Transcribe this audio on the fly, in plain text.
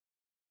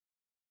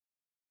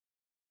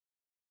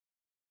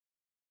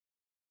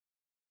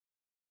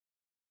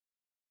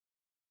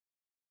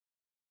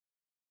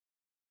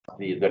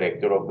the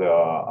director of the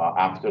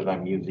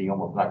Amsterdam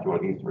Museum of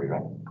Natural History,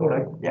 right?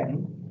 Correct. Yeah.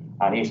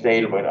 And he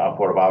stayed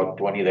for about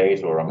 20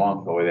 days or a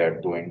month over there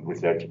doing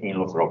research in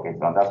Los Roques,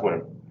 and that's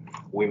where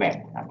we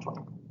met,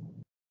 actually.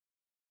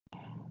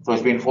 So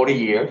it's been 40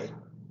 years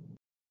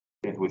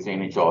since we've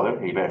seen each other.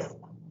 He left,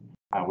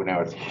 and we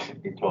never see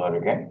each other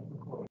again.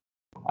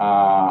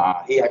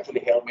 He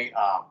actually helped me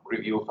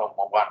review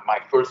my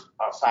first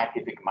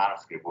scientific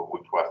manuscript,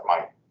 which was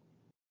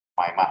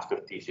my master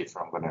thesis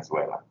from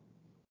Venezuela.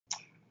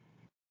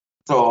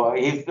 So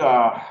he's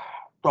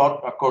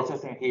taught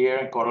courses in here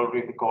in coral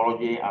reef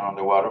ecology and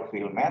underwater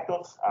field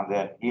methods, and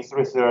then his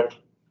research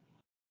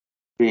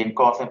been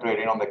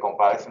concentrating on the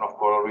comparison of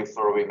coral reef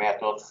survey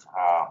methods.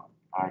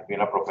 I've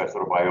been a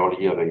professor of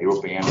biology at the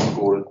European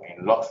School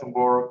in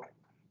Luxembourg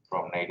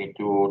from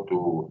 1982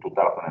 to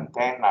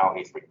 2010. Now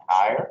he's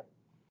retired.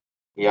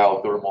 He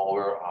authored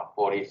over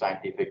 40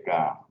 scientific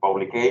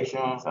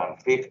publications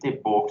and 50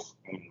 books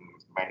in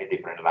many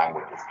different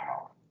languages.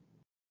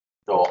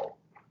 So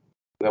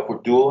without further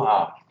ado,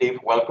 Steve,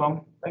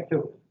 welcome. Thank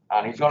you.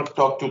 And he's going to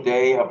talk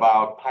today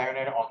about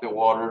pioneer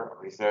underwater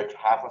research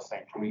half a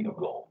century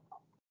ago.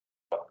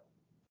 So,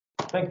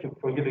 thank you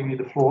for giving me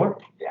the floor.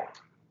 Yeah,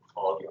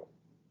 all of you.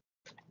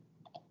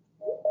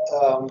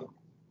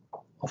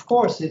 Of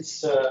course,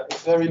 it's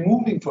very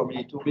moving for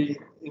me to be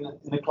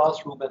in a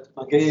classroom at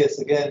Mageas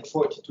again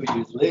 42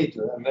 years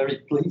later. I'm very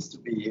pleased to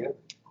be here.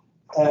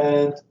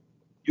 And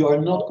you are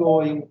not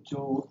going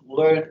to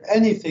learn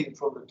anything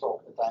from the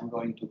talk that I'm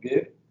going to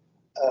give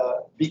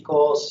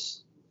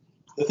because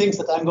the things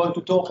that I'm going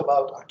to talk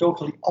about are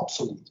totally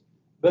obsolete.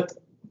 But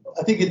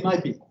I think it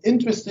might be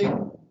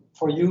interesting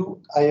for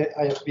you. I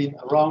have been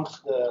around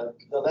the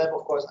lab,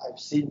 of course. I've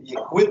seen the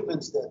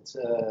equipment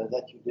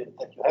that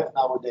you have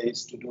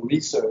nowadays to do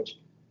research,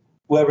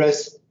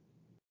 whereas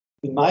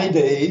in my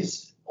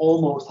days,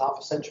 almost half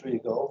a century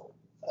ago,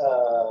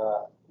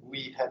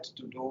 we had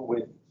to do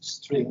with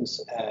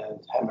strings and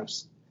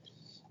hammers.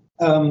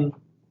 I'm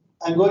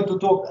going to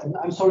talk, and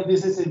I'm sorry,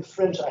 this is in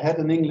French. I had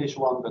an English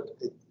one, but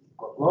it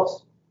got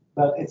lost.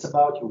 But it's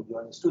about you. You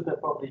understood that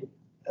probably.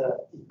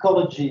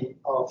 Ecology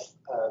of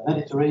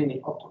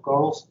Mediterranean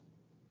octocorals,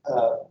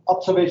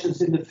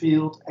 observations in the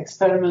field,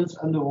 experiments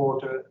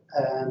underwater,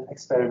 and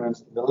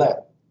experiments in the lab.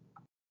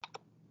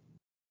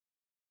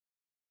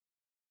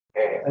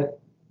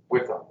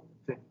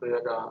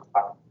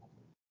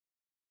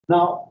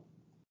 Now,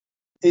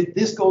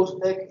 this goes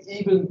back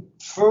even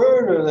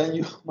further than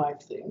you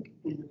might think.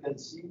 You can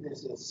see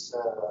this is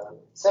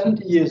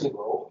 70 years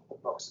ago,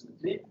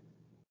 approximately.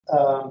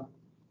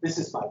 This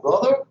is my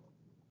brother.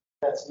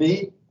 That's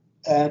me,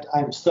 and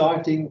I'm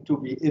starting to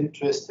be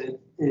interested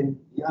in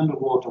the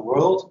underwater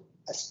world,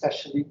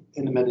 especially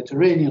in the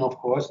Mediterranean, of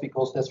course,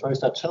 because that's where I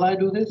start. Shall I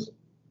do this? Is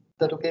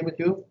that okay with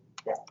you?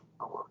 Yeah.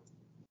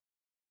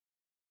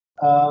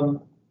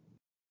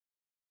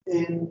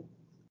 In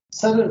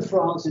southern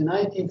France in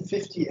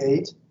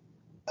 1958,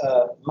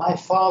 my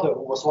father,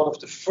 who was one of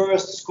the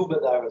first scuba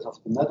divers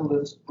of the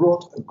Netherlands,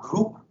 brought a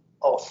group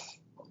of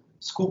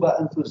scuba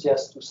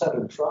enthusiasts to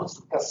southern France,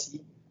 to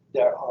Cassis.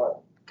 There are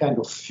kind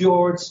of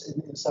fjords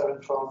in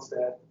southern France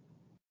there.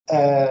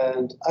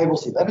 And I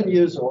was 11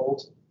 years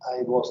old.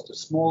 I was the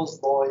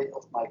smallest boy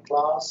of my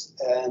class,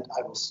 and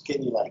I was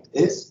skinny like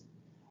this.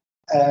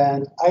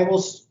 And I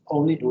was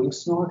only doing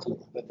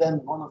snorkeling. But then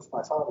one of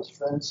my father's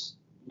friends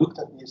looked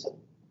at me and said,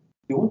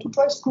 "You want to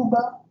try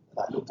scuba?" And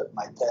I looked at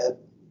my dad.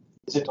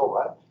 "Is it all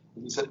right?"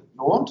 And he said,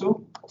 "You want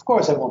to?" Of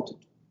course I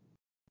wanted to.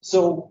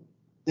 So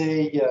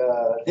they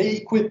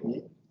equipped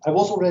me. I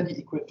was already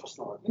equipped for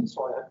snorkeling,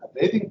 so I had my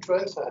bathing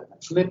trunks, I had my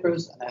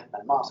flippers, and I had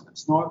my mask and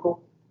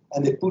snorkel.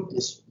 And they put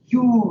this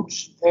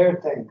huge air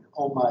tank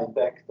on my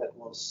back that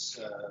was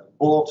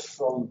bought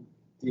from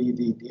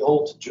the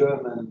old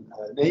German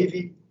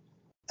Navy,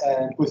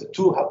 and with a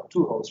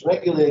two-hose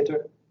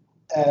regulator.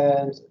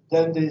 And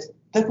then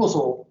that was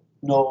all.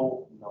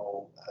 No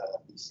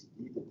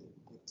BCD that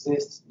didn't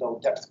exist, no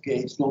depth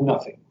gauge, no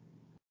nothing.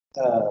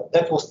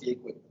 That was the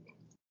equipment.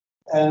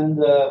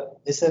 And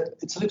they said,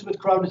 "It's a little bit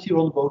crowded here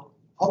on the boat.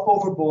 Hop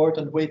overboard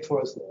and wait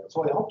for us there."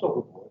 So I hopped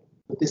overboard,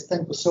 but this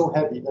tank was so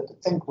heavy that the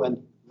tank went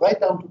right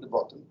down to the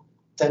bottom,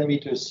 10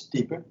 meters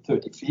deeper,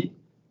 30 feet.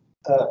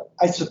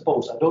 I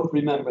suppose, I don't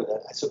remember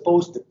that. I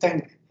suppose the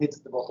tank hit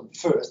the bottom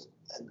first,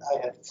 and I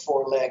had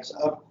 4 legs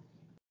up.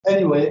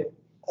 Anyway,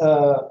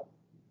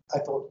 I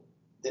thought,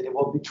 did they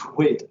want me to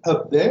wait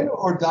up there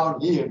or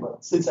down here?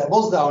 But since I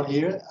was down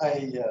here, I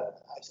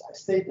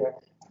stayed there.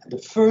 And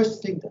the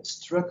first thing that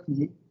struck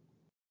me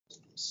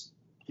was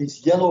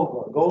these yellow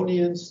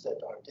gorgonians that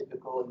are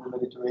typical in the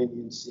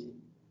Mediterranean Sea.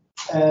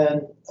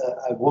 And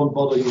I won't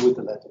bother you with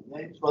the Latin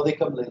names. Well, they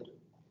come later.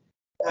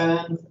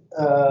 And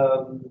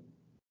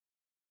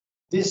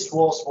this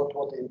was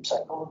what in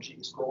psychology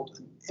is called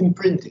an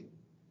imprinting.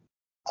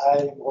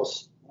 I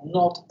was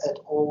not at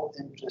all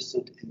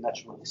interested in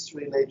natural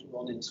history later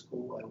on in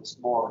school. I was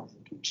more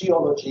into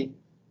geology.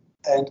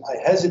 And I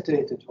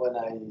hesitated when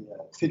I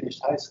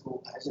finished high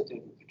school. I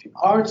hesitated between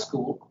art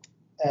school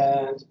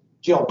and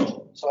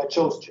geology. So I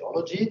chose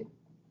geology.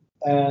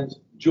 And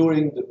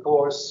during the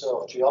course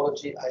of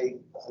geology,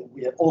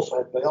 we have also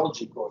had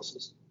biology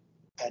courses,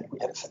 and we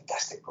had a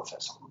fantastic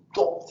professor who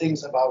taught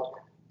things about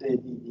the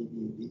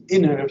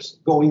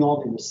inners going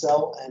on in the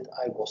cell, and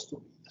I was to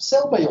be a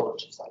cell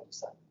biologist, I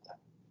decided that.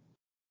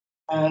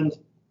 And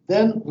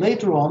then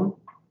later on,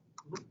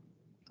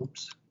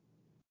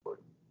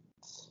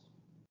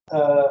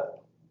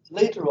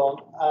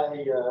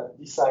 I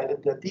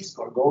decided that these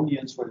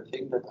gorgonians were the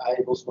thing that I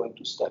was going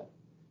to study.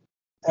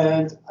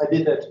 And I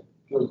did that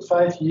during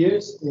 5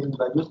 years in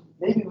Banyuls.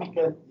 Maybe we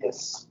can,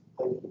 yes,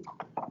 thank you.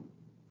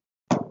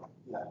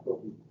 Yeah,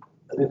 probably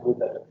a little bit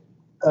better.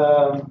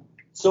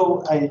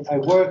 So I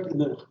worked in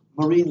the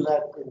marine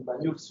lab in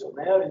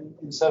Banyuls-sur-Mer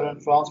in southern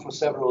France for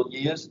several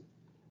years.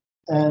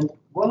 And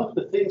one of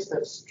the things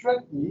that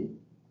struck me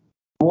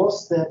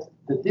was that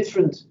the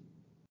different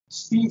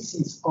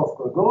species of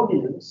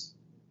gorgonians,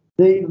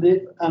 they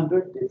live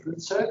under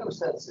different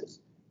circumstances.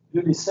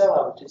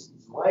 Unicella, which is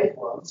these white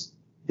ones,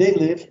 they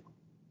live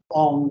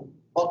on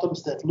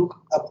bottoms that look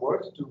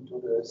upward to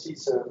the sea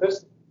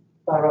surface.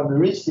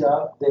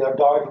 Paramericia, they are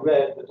dark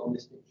red, but on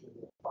this picture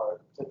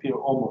they appear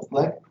almost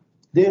black.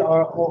 They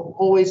are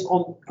always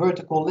on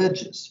vertical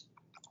ledges.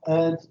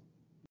 And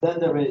then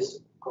there is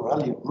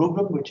Corallium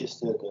rubrum, which is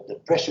the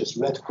precious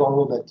red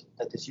coral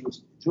that is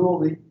used in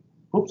jewelry.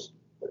 Oops,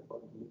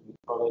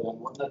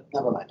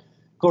 never mind.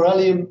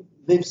 Corallium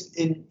lives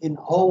in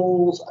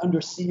holes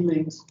under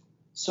ceilings.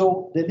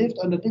 So they lived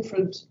under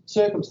different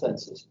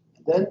circumstances.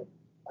 And then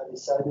I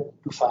decided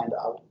to find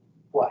out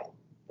why.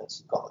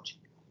 That's ecology.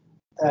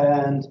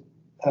 And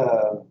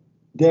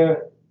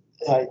there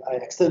I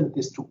extended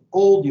this to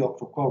all the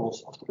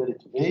octocorals of the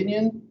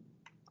Mediterranean.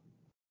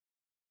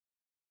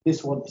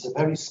 This one is a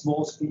very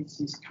small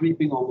species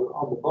creeping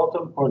on the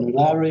bottom,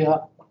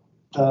 Cornularia.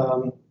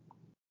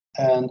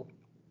 And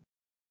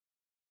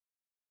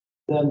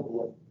then we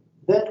have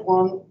that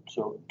one,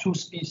 so 2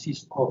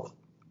 species of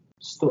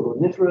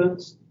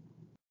stoloniferans.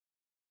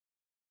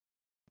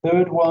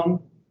 Third one,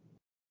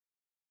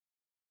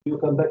 we'll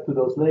come back to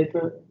those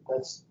later.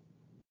 That's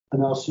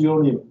an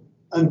Alcyonium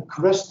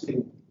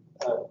uncrusting.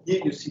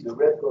 Here you see the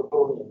red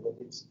gorgonian, but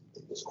it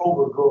is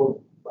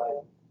overgrown by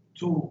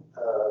 2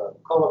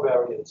 color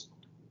variants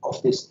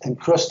of this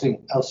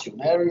encrusting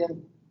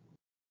Alcyonarian.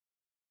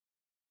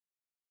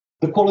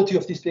 The quality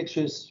of these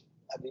pictures,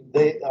 I mean,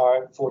 they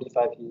are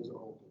 45 years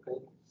old.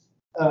 Okay,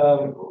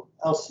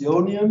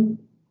 Alcyonium,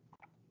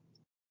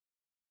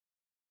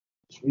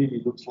 which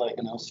really looks like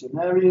an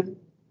Alcyonarian.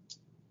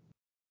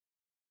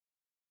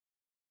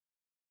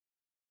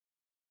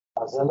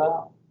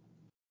 Azella,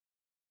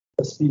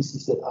 a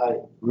species that I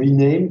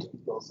renamed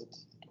because it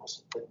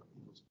was a very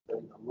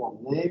long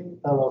name.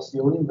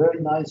 Alcyonium, very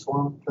nice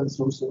one,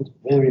 translucent,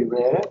 very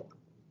rare.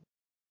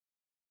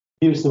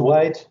 Here's the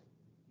white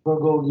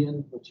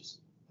gorgonian, which is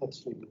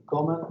extremely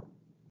common.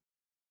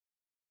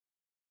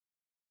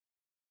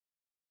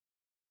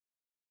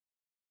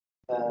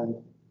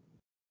 And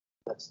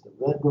that's the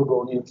red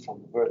gorgonian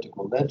from the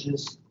vertical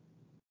ledges.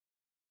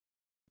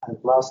 And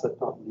last but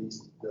not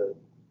least, the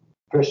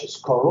precious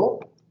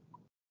coral.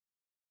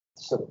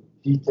 Some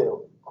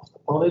detail of the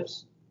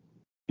polyps.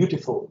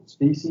 Beautiful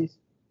species.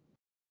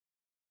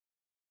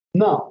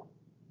 Now,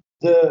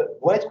 the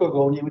white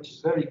gorgonian, which is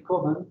very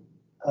common,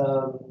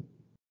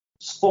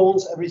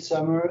 spawns every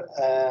summer,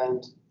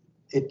 and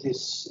it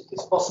is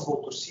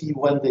possible to see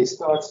when they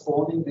start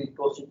spawning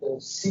because you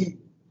can see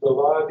the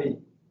larvae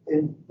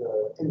in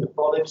the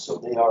polyps, so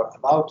they are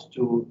about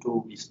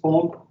to be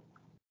spawned.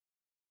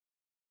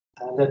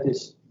 And that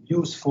is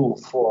useful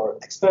for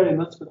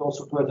experiments, but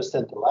also to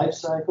understand the life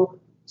cycle.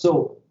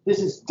 So this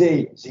is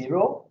day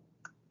 0.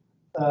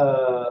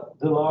 The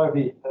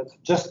larvae have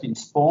just been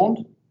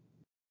spawned,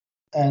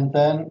 and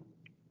then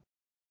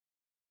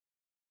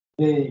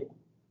they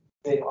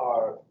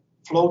are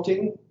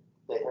floating.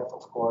 They have,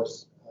 of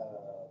course,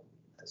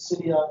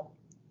 cilia,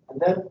 and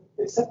then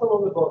they settle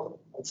on the bottom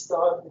and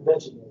start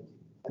invaginating.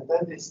 And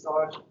then they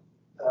start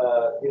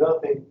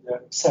developing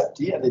their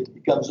septi, and it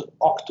becomes an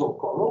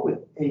octocoral with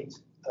 8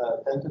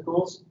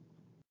 tentacles.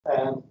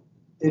 And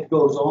it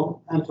goes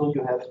on until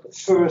you have the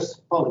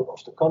first polyp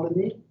of the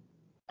colony.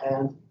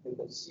 And you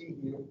can see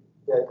here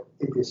that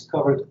it is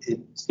covered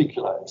in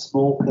spicula,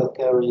 small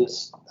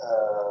calcareous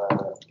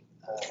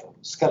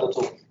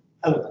skeletal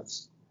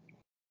elements.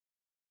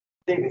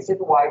 Is it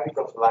white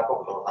because lack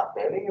of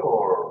zooxanthellae,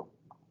 or?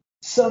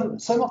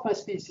 Some of my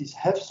species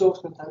have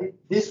zooxanthellae.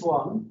 This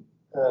one,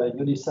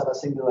 Unicella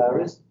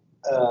singularis,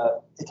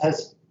 it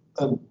has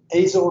an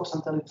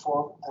azooxanthellate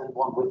form and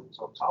one with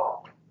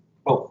zooxanthellae.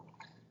 Both.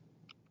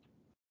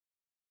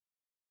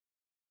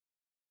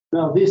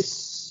 Now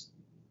these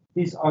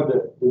are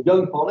the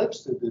young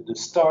polyps, the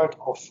start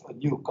of a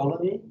new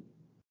colony.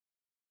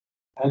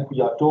 And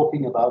we are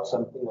talking about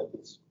something that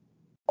is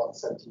 1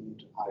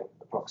 centimeter high,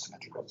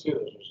 approximately.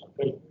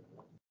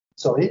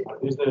 Sorry? Are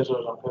these the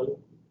zooxanthellae?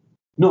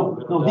 No,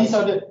 these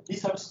are the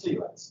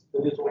sclerites, the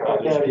little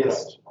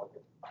calcareous.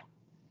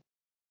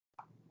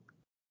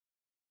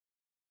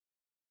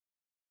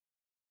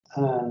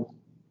 And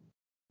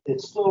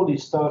it slowly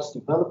starts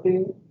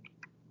developing.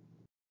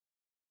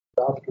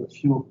 After a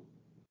few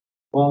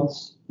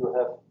months, you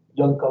have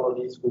young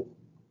colonies with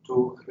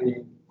 2,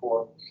 3,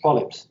 4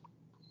 polyps.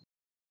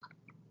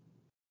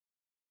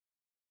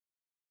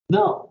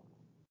 Now,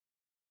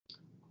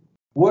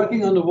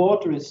 working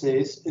underwater, it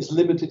says, is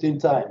limited in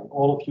time.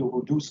 All of you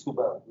who do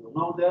scuba will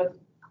know that.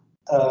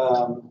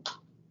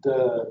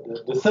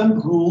 The thumb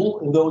rule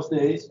in those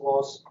days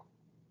was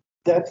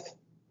depth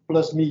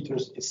plus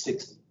meters is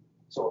 60.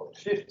 So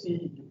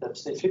 50, you can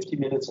stay 50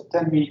 minutes at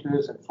 10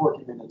 meters and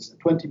 40 minutes at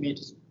 20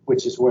 meters,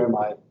 which is where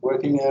my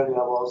working area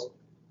was,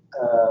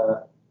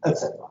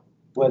 etc.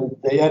 When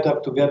they add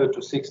up together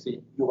to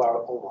 60, you are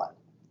all right.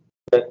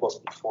 That was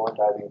before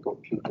diving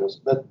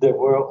computers, but there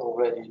were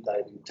already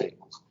diving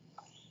tables.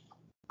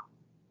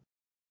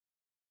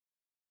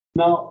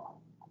 Now,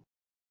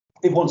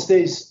 if one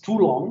stays too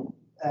long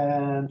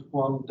and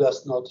one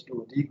does not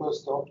do a deco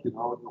stop, you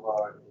know, you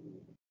are in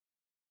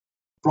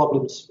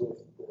problems with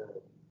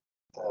the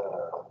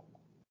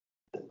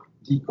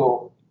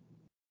deco,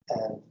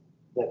 and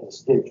that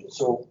is dangerous.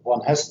 So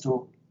one has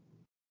to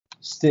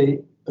stay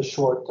a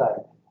short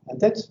time. And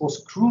that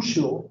was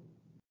crucial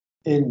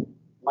in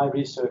my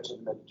research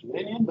in the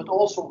Mediterranean, but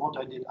also what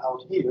I did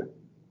out here,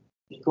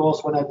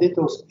 because when I did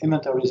those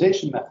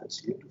inventarization methods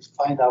here to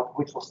find out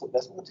which was the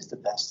best, what is the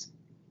best?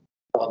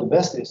 Well, the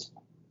best is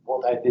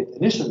what I did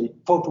initially,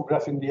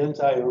 photographing the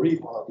entire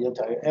reef or the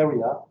entire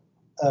area,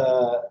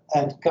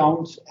 and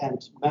count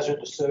and measure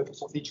the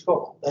surface of each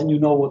coral. Then you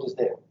know what is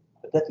there.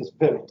 But that is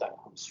very time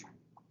consuming.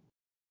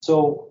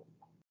 So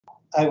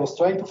I was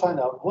trying to find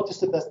out what is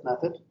the best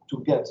method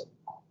to get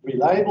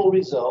reliable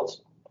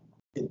results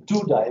in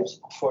 2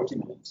 dives of 40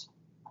 minutes.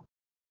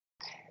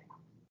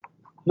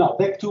 Now,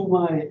 back to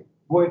my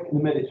work in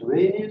the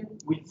Mediterranean,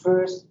 we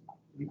first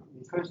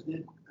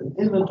did an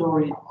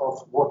inventory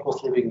of what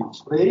was living in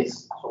this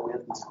place. So we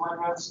had these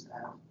quadrats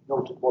and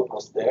noted what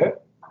was there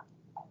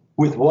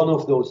with one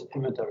of those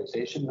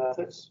inventarization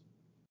methods,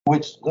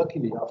 which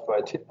luckily after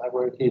I did my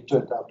work here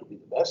turned out to be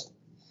the best.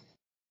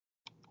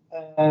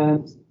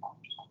 And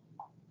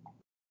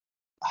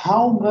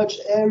how much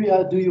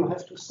area do you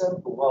have to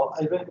sample? Well,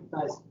 I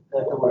recognize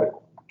that there were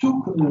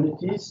 2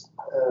 communities.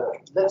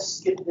 Let's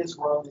skip this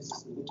one. This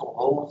is the little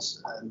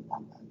holes and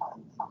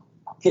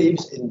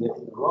caves in the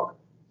rock.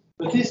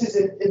 But this is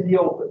in the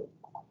open.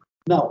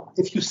 Now,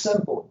 if you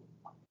sample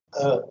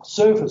a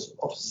surface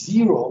of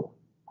 0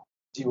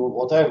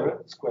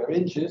 whatever square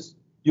inches,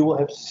 you will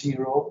have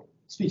 0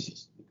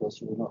 species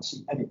because you will not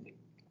see anything.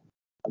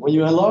 And when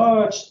you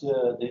enlarge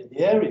the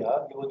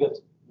area, you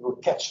will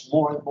catch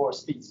more and more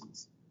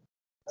species.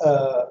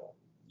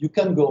 You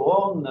can go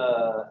on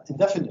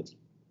indefinitely,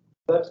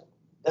 but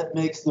that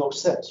makes no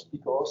sense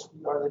because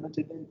we are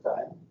limited in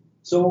time.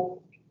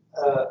 So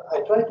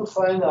I try to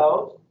find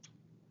out,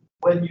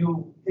 when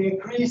you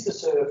increase the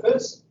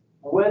surface,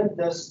 when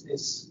does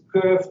this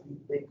curve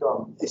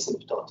become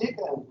asymptotic,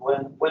 and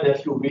when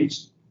have you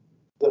reached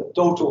the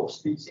total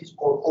species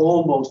or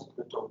almost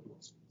the total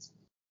species?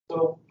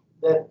 So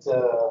that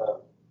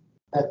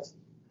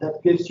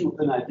gives you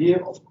an idea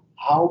of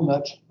how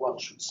much one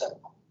should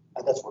sample,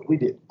 and that's what we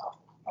did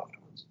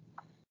afterwards.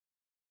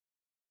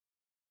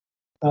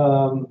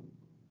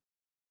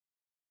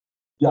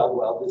 Yeah,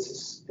 well, this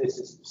is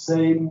the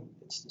same.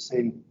 It's the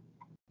same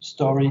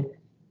story.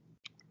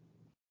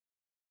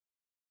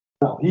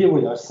 Now, here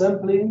we are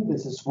sampling.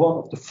 This is one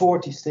of the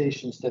 40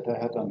 stations that I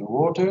had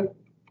underwater.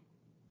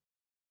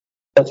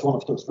 That's one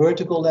of those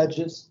vertical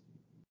ledges.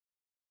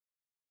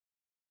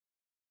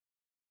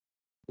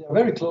 They are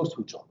very close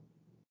to each other.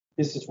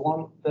 This is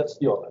one, that's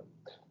the other.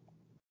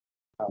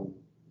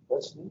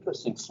 That's an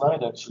interesting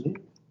slide, actually.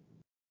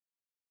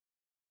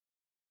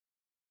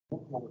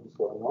 What is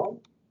going on?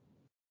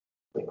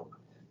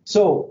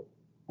 So,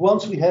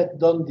 once we had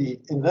done the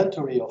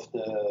inventory of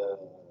the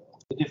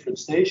different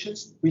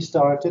stations, we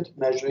started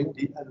measuring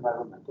the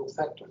environmental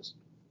factors.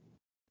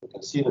 You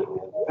can see that we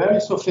have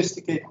very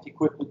sophisticated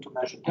equipment to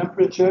measure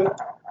temperature.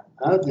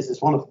 This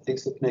is one of the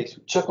things that makes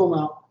you chuckle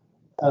now,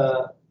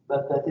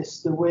 but that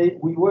is the way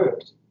we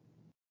worked.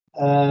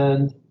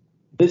 And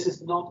this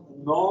is not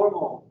a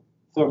normal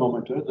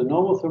thermometer. The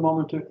normal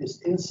thermometer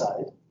is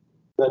inside,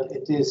 but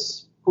it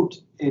is put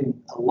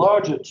in a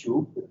larger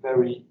tube with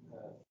very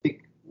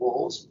thick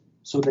walls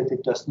so that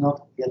it does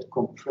not get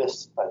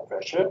compressed by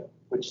pressure,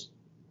 which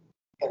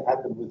can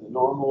happen with a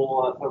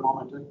normal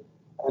thermometer.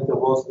 And there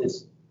was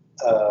this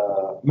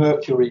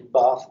mercury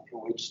bath in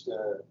which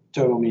the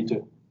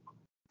thermometer,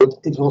 but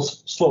it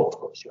was slow, of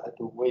course. You had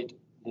to wait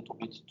a little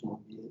bit to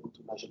be able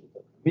to measure the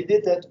temperature. We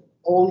did that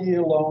all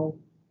year long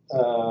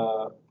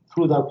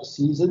throughout the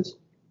seasons.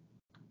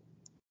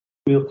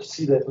 We'll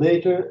see that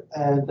later.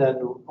 And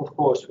then, of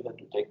course, we had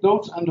to take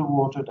notes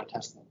underwater. That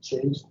has not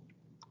changed.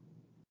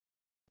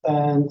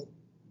 And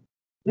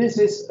this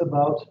is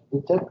about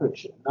the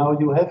temperature. Now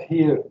you have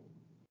here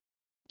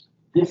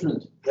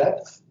different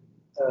depth.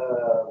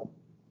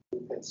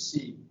 You can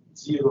see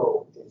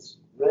 0 is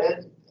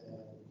red,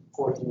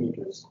 40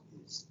 meters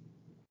is,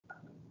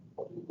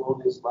 what do you call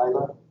this,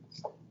 lilac?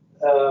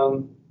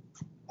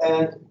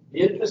 And the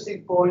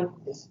interesting point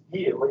is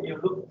here. When you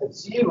look at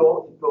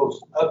 0, it goes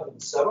up in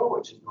summer,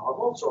 which is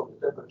normal. So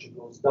the temperature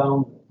goes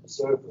down at the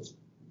surface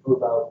to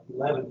about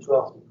 11,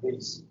 12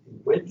 degrees in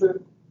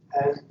winter,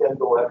 and can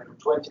go up to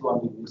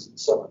 21 degrees in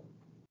summer.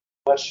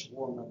 Much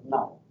warmer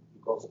now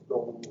because of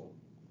global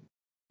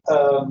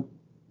warming.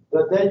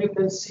 But then you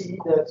can see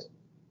that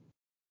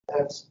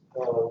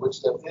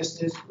which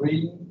depth is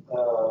green,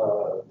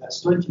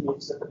 that's 20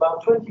 meters. At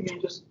about 20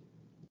 meters,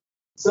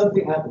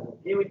 something happened.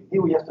 Here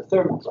we have the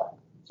thermal climate.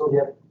 So we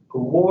have a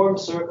warm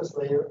surface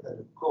layer and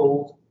a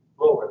cold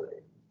lower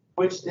layer,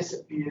 which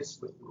disappears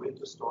with the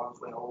winter storms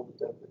when all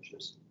the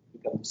temperatures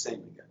become the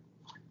same again.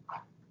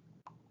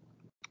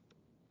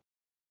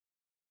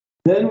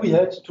 Then we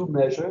had to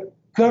measure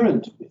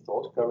current. We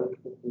thought current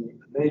would be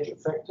a major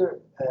factor,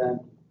 and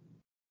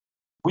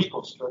we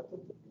constructed,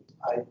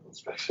 I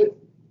constructed,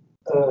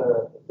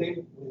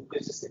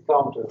 this is the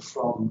counter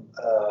from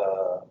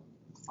a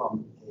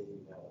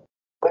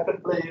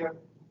record player,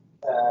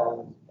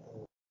 and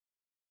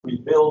we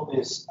built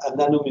this a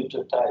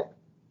nanometer type.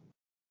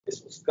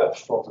 This was cut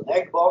from an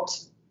egg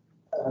box,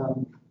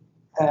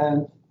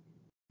 and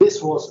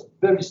this was a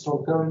very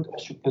strong current,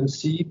 as you can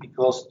see,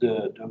 because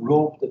the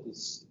rope that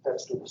is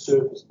attached to the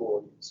surface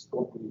board is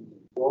completely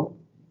worn.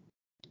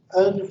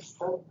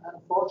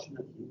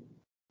 Unfortunately,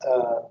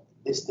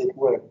 this did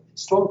work.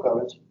 Strong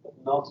current, but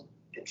not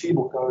in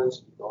feeble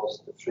currents,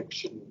 because the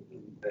friction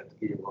in that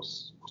gear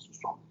was too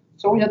strong.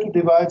 So we had to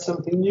devise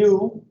something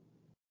new,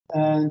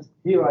 and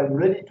here I'm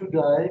ready to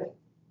dive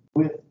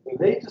with the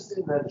latest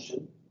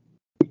invention,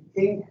 the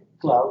ink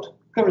cloud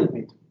current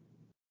meter.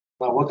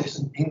 Now, what is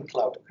an ink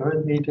cloud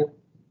current meter?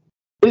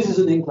 This is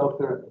an ink cloud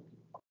current meter.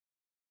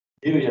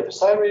 Here you have a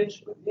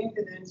syringe with ink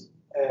in it,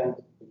 and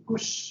you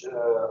push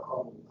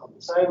on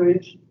the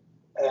syringe,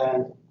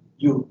 and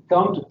you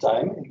count the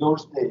time. In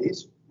those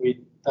days,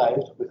 we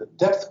dived with a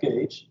depth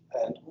gauge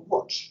and a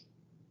watch.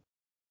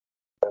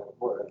 There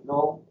were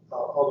no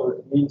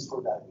other means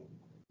for diving.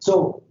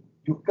 So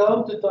you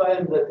count the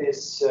time that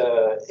this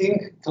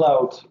ink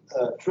cloud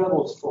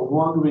travels from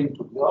one ring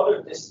to the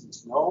other,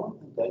 distance known,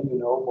 and then you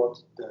know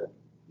what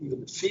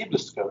even the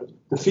feeblest current,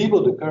 the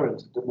feebler the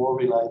current, the more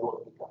reliable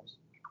it becomes.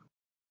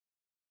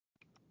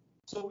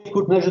 So we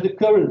could measure the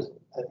current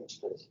at each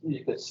stage.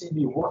 You can see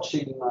me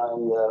watching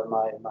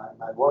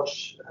my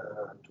watch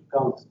to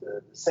count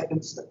the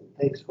seconds that it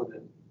takes for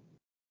the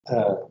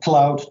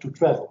cloud to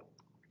travel.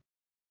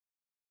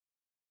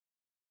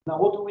 Now,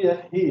 what do we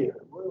have here?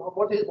 Well,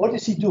 what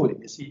is he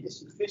doing? Is he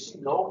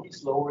fishing? No,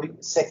 he's lowering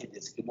a second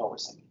disc. You know a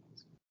second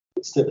disc.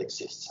 It still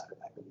exists,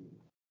 I believe.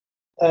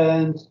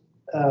 And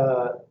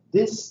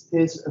this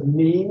is a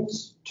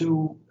means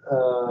to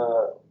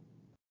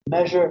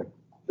measure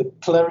the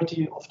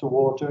clarity of the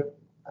water,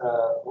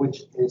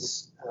 which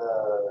is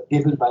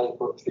given by a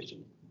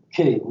coefficient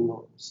K. We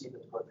will see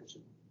that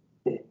coefficient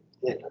K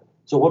later.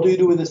 So what do you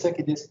do with the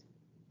second disc?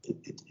 It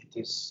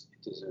is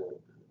a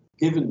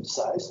given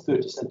size,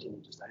 30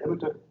 centimeters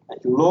diameter, and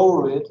you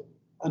lower it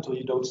until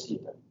you don't see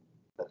it.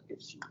 That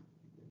gives you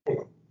K.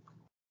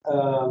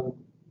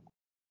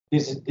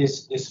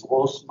 This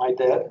was my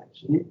dad,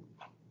 actually,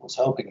 was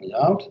helping me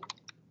out.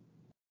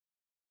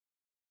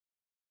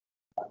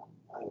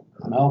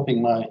 I'm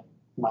helping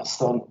my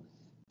son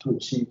to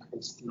achieve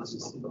his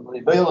thesis in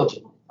marine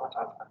biology.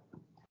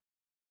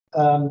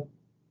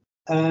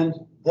 And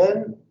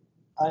then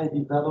I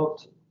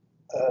developed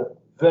a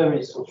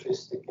very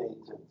sophisticated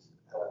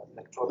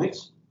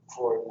electronics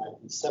for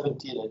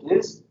 1970, that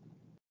is.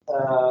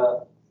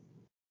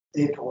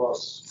 It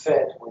was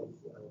fed with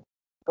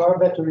car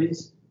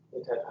batteries.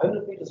 It had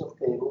 100 meters of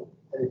cable,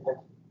 and it had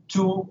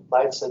 2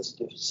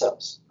 light-sensitive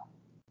cells.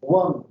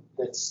 One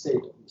that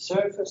stayed on the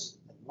surface,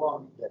 and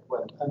one that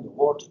went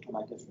underwater to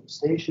my different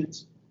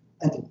stations,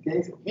 and it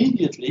gave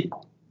immediately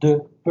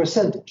the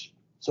percentage.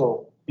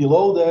 So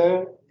below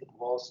there, it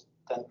was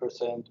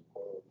 10%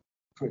 or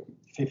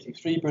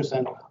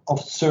 53% of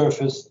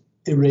surface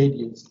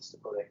irradiance is the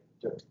correct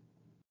term.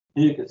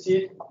 Here you can see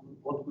it.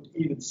 One could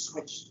even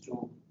switch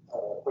to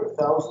per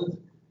 1,000.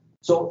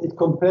 So it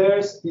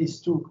compares these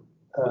two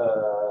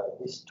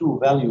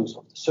values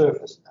of the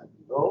surface and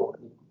below,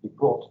 and it could be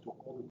brought to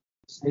all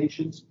the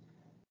stations.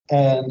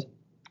 And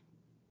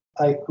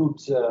I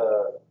could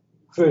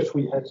first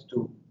we had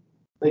to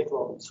later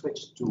on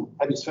switch to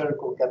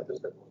hemispherical captors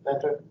that were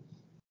better.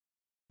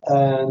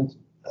 And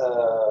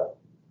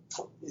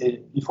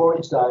before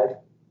each dive,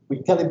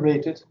 we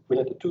calibrated, we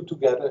had the two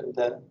together, and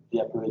then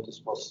the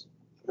apparatus was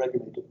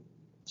regulated,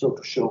 so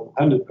to show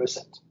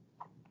 100%,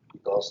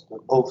 because they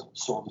both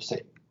saw the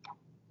same.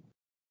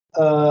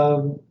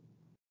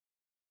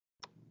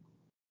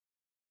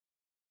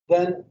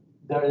 Then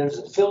there is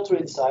a filter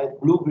inside,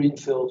 blue-green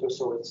filter,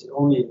 so it's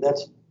only in that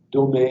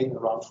domain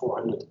around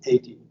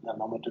 480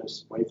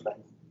 nanometers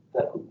wavelength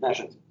that we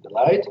measured the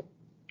light.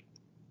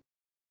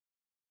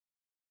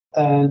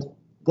 And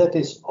that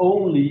is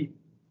only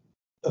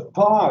a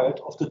part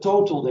of the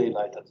total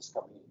daylight that is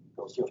coming in,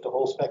 because you have the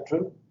whole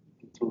spectrum,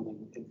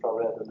 including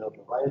infrared and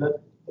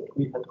ultraviolet, but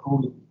we had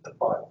only a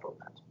part from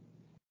that.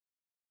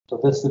 So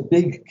that's the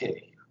big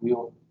K.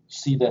 We'll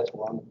see that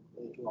one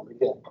later on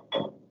again.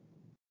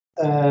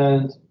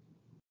 And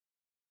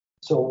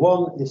so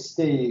one is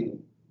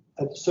staying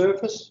at the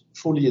surface,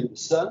 fully in the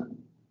sun.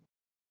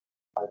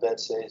 My dad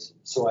says,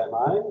 so am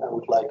I. I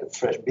would like a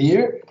fresh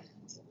beer.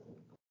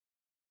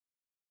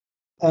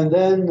 And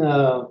then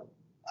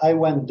I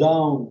went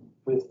down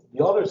with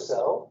the other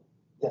cell.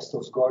 Yes,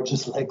 those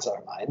gorgeous legs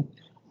are mine.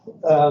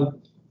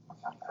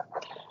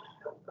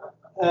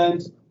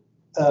 And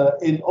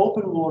in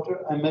open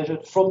water, I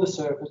measured from the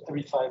surface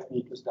every 5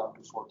 meters down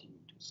to 40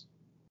 meters.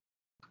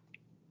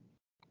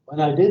 When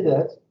I did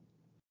that,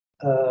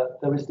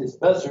 there is this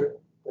buzzer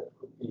that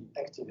could be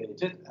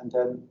activated, and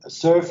then a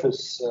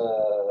surface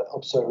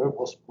observer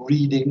was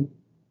reading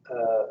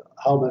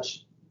how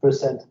much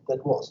percent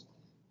that was.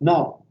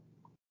 Now,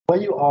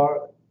 when you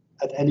are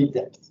at any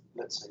depth,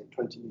 let's say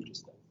 20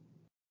 meters depth,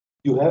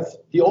 you have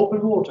the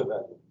open water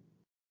value.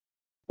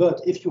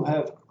 But if you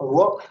have a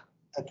rock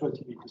at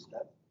 20 meters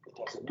depth, it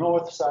has a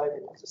north side,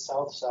 it has a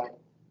south side.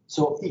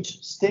 So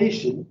each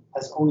station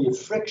has only a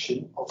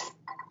fraction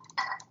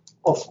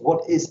of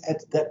what is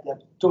at that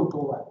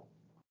total line.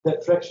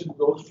 That fraction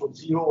goes from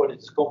 0 when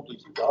it's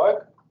completely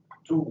dark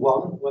to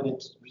 1 when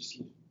it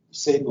receives the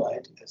same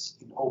light as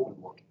in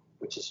open water,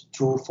 which is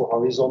true for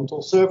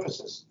horizontal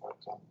surfaces, for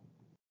example.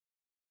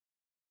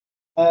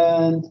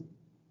 And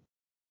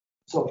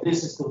so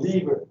this is the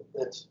lever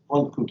that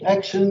one could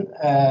action,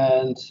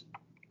 and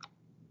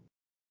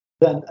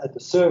then at the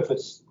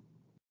surface,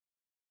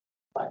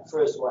 my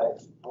first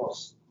wife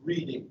was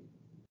reading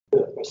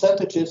the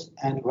percentages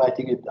and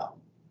writing it down.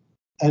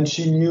 And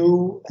she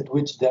knew at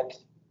which depth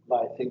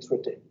my things were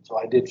taken. So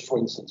I did, for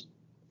instance,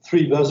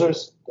 3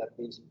 buzzers. That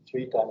means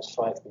 3 times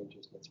 5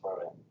 meters. That's where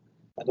I am.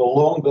 And a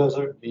long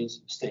buzzer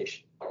means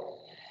station.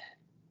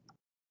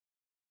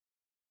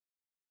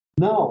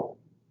 Now,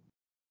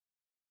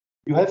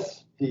 you have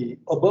the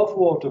above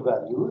water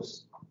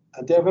values,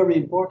 and they're very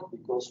important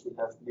because we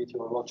have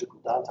meteorological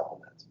data on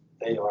that.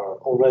 They are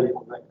already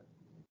on record.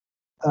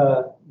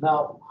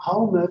 Now,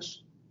 how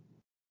much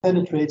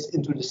penetrates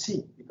into the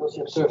sea? Because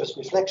you have surface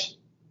reflection.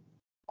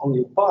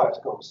 Only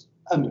part goes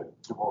under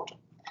the water.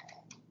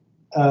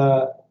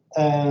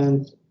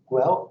 And,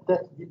 well,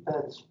 that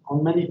depends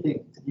on many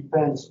things. It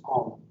depends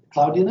on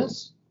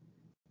cloudiness.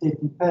 It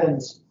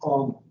depends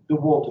on the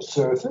water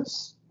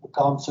surface. The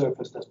calm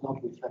surface does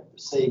not reflect the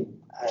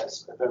same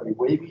as a very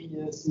wavy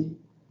sea.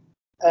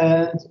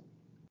 And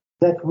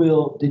that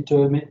will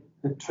determine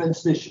the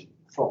transmission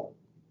from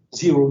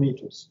 0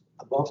 meters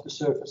above the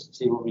surface,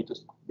 0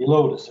 meters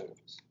below the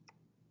surface.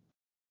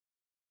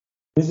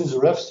 This is a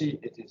rough sea.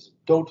 It is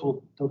a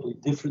totally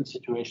different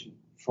situation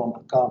from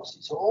a calm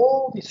sea. So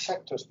all these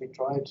factors we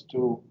tried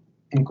to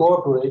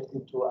incorporate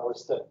into our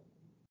study.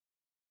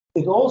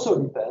 It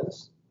also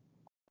depends,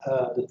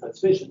 the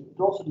transmission, it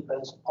also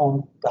depends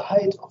on the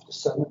height of the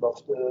sun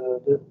above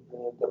the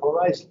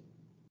horizon.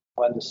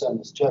 When the sun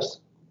is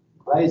just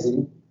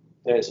rising,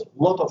 there is a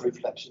lot of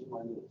reflection.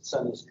 When the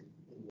sun is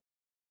in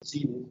the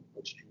zenith,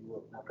 which in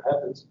Europe never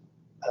happens,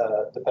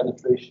 the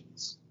penetration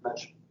is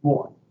much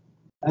more.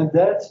 And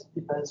that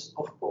depends,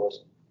 of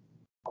course,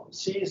 on the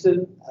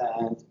season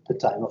and the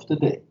time of the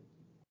day.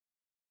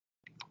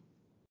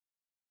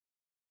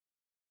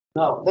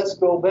 Now, let's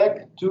go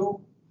back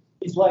to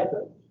these light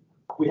values.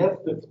 We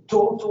have the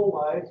total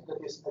light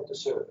that is at the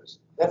surface.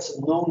 That's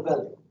a known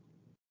value.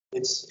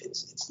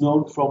 It's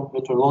known from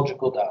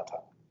meteorological data.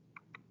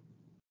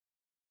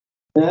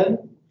 Then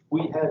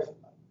we have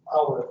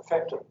our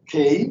factor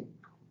K,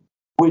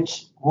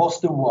 which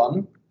was the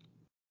one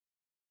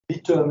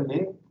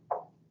determining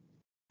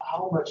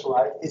how much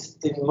light is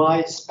in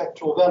my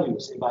spectral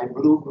values, in my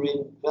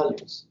blue-green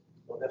values.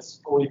 So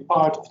that's only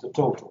part of the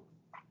total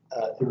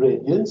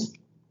irradiance.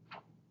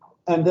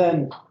 And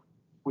then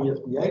we have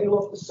the angle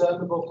of the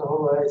sun above the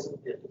horizon,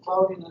 we have the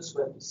cloudiness,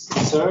 we have the sea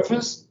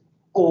surface.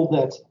 All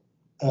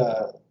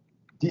that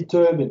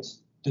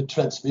determines the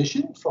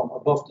transmission from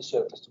above the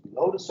surface to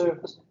below the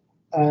surface.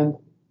 And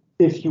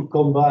if you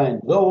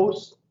combine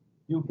those,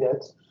 you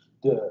get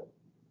the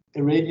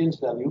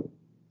irradiance value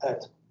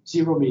at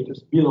 0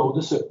 meters below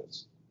the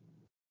surface,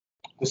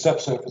 the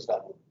subsurface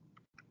value.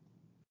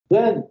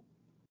 Then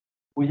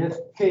we have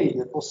K,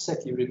 that was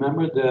SETI,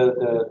 remember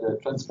the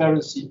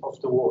transparency of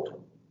the water.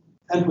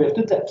 And we have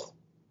the depth.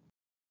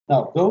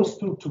 Now, those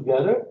two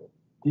together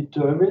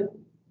determine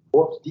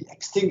what the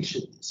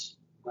extinction is.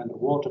 When the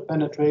water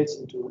penetrates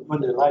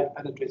when the light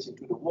penetrates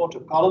into the water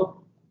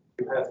column,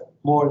 you have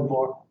more and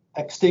more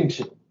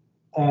extinction.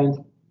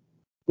 And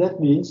that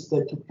means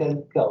that you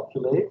can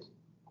calculate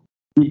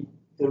the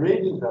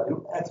irradiance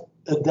value at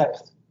a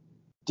depth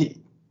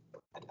d,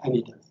 at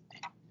any depth d.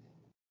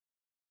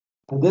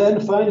 And then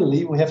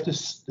finally, we have the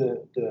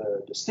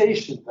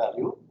station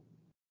value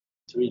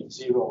between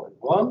 0 and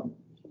 1,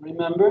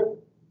 remember,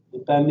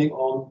 depending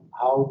on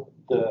how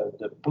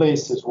the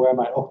places where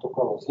my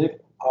octocorals live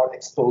are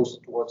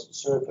exposed towards the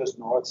surface,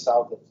 north,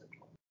 south,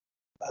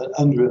 etc.,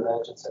 under a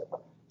ledge, etc.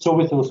 So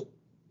with those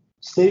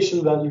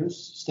station values,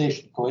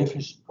 station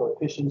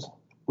coefficients,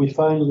 we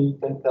finally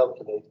can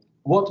calculate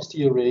what is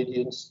the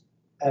irradiance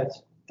at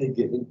a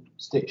given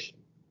station.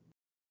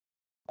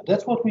 And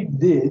that's what we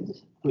did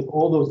with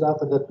all those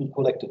data that we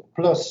collected,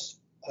 plus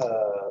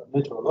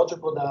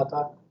meteorological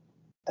data.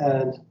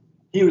 And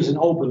here is an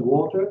open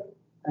water,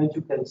 and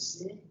you can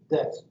see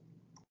that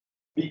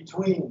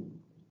between,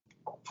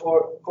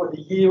 for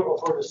the year or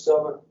for the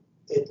summer,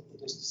 it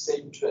is the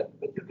same trend.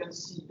 But you can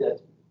see that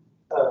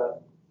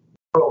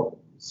from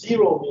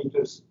 0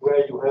 meters,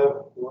 where you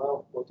have,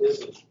 well, what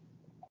is it?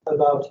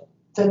 About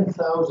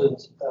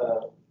 10,000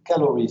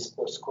 calories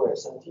per square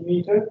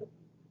centimeter,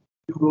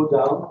 you go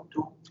down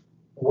to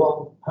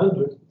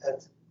 100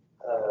 at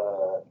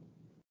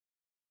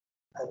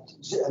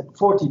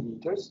 40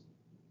 meters.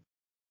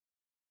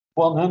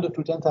 100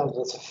 to 10,000,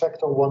 that's a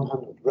factor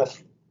 100,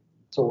 roughly.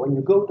 So when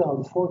you go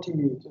down 40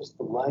 meters,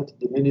 the light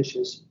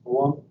diminishes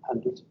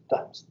 100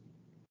 times.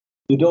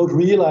 You don't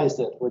realize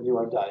that when you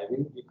are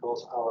diving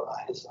because our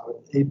eyes are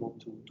able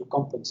to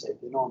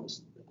compensate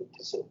enormously. It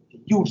is a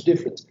huge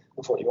difference.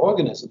 And for the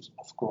organisms,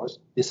 of course,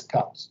 this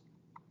counts.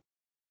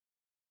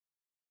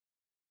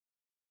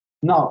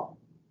 Now,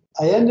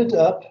 I ended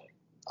up,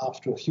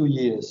 after a few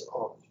years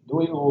of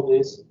doing all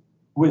this,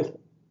 with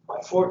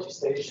my 40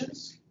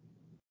 stations,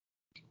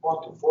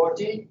 1 to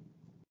 40,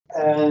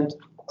 and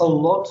a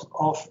lot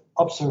of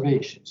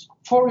observations.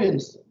 For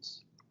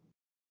instance,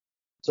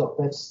 so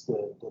that's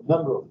the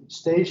number of each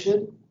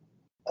station.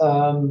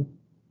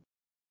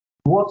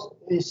 What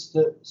is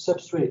the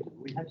substrate?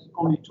 We had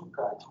only two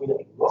kinds. We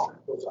had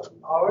rock, those are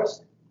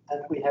ours,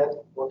 and we had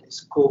what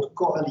is called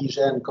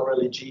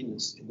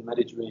coralligenous in the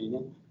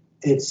Mediterranean.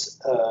 It's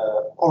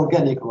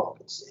organic rock.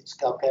 It's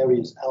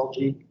calcareous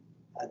algae,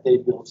 and they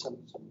build some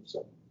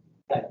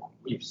kind of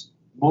reefs,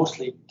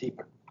 mostly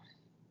deeper.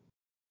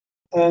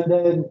 And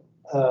then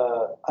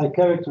I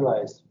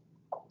characterized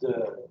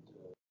the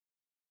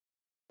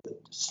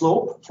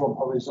slope from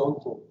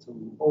horizontal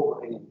to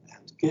overhanging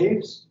and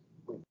caves,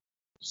 with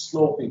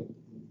sloping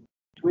in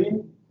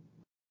between.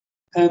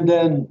 And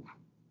then,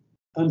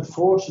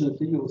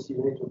 unfortunately, you'll see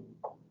later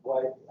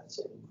why I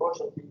say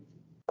unfortunately,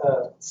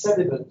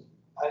 sediment.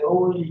 I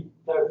only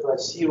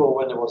characterized 0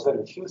 when there was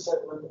very few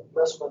sediment,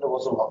 plus when there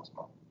was a lot.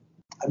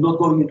 I'm not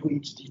going into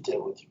each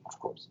detail with you, of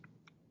course.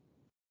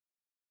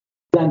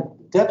 Then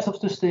the depth of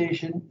the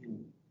station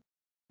in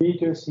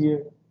meters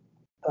here.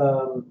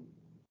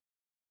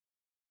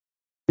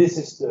 This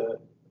is the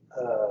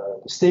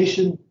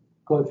station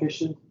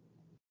coefficient.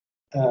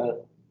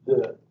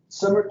 The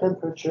summer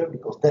temperature,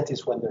 because that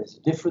is when there is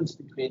a difference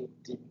between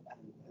deep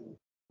and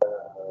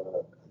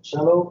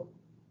shallow.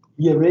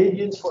 The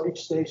irradiance for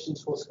each station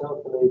was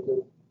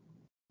calculated.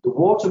 The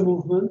water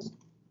movement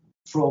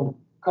from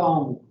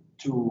calm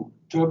to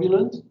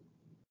turbulent.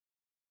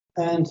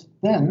 And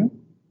then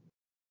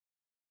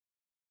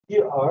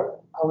here are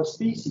our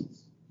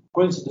species.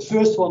 For instance, the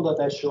first one that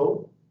I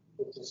showed,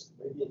 which is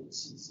maybe in the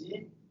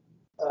CC,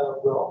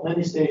 well,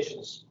 many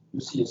stations you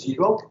see a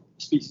 0.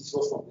 The species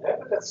was not there,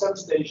 but at some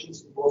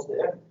stations it was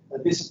there.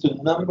 And this is the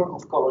number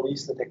of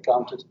colonies that I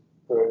counted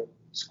per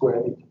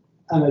square meter.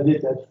 And I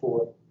did that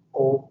for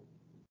all,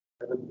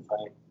 if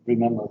I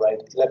remember right,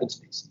 11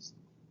 species.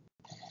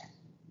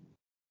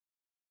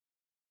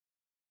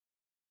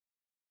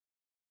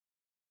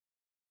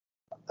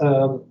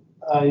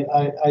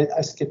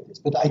 I skipped this,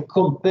 but I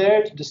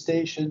compared the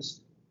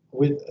stations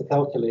with a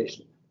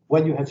calculation.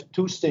 When you have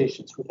two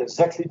stations with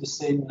exactly the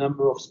same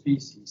number of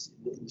species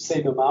in the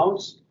same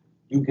amounts,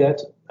 you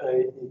get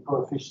a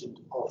coefficient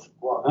of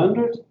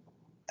 100.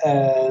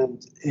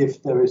 And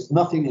if there is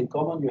nothing in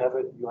common, you have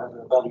a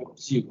value of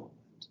 0.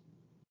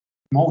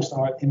 Most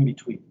are in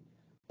between.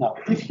 Now,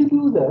 if you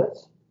do that,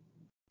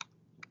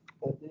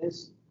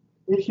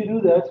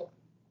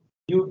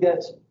 you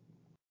get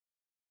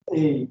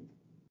a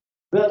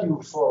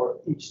value for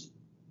each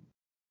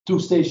two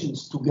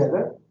stations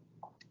together.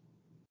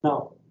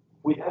 Now,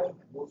 we have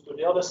moved to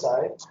the other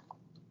side.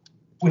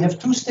 We have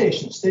two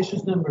stations,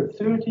 stations number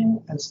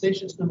 13 and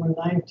stations number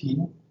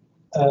 19.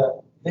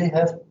 They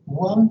have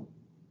 100%,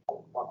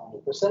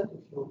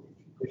 if you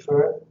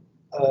prefer,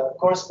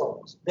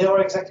 correspondence. They are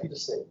exactly the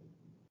same.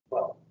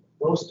 Well,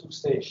 those two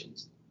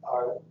stations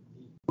are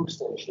the two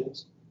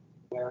stations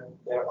where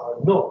there are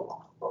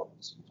no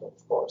correspondences.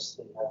 Of course,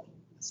 they have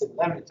a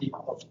similarity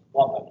of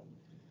 100.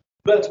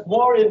 But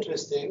more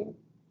interesting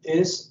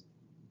is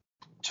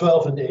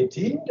 12 and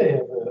 18. They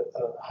have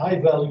a high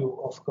value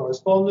of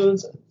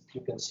correspondence.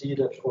 You can see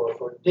that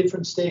for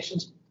different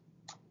stations.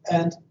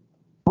 And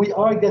we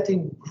are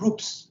getting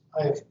groups.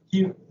 I have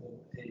here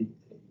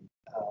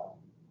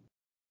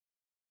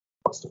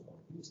what's the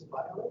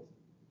violet?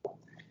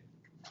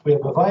 We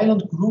have a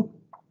violet group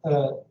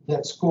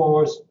that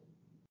scores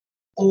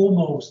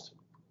almost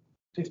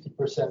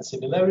 50%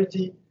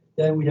 similarity.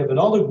 Then we have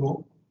another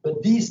group,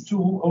 but these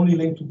two only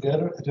link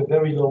together at a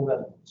very low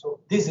value. So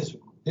this is a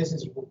group, this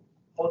is a group.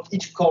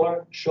 Each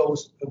color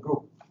shows a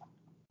group.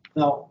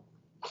 Now,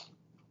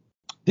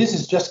 this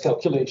is just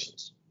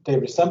calculations. They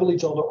resemble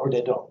each other or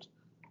they don't.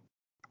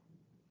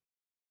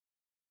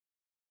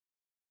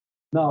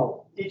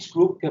 Now, each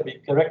group can be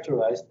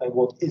characterized by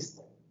what is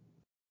there.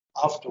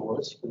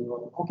 afterwards,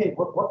 okay,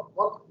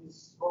 what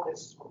is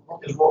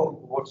wrong,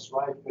 what's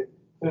right with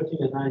 13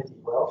 and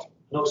 19? Well,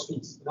 no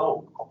species,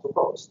 no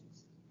octopodes.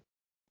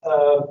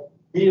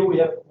 Here we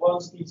have one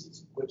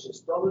species which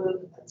is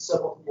dominant and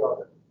some of the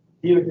other.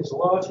 Here it is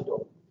larger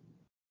dominant.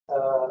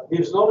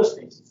 Here's another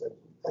species,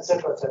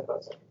 etc., etc.,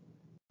 etc.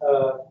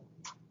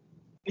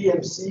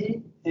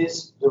 PMC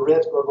is the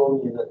red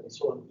gorgonian that we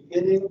saw in the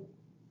beginning.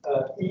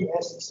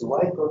 ES is the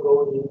white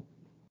gorgonian.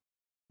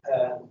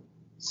 And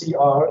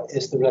CR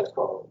is the red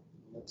coral.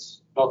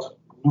 Let's not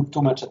look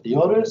too much at the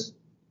others.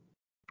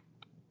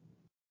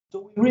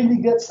 So we really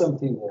get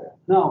something there.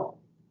 Now,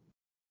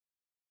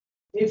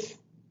 if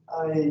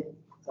I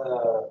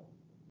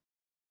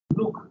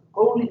look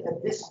only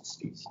at this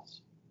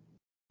species,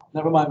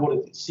 never mind what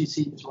it is,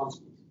 CC is one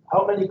species.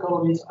 How many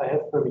colonies I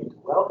have per meter?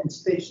 Well, in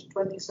station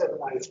 27,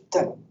 I have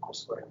 10 per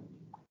square meter.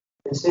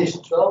 In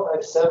station 12, I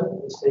have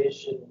 7. In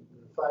station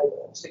 5, I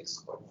have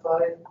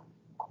 6.5.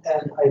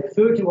 And I have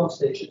 31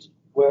 stations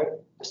where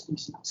the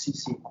species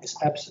CC is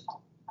absent.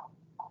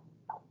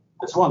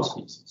 That's one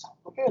species.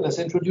 Okay, let's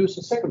introduce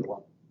a second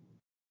one.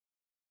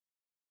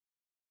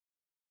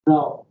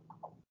 Now,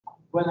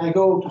 when I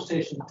go to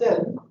station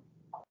 10,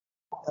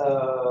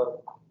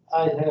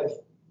 I have,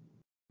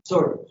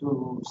 sorry,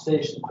 to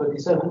station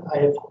 27, I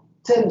have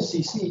 10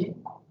 CC,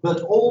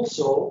 but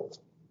also,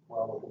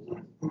 well,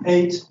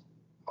 8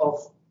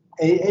 of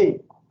AA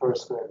per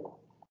square meter.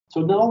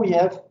 So now we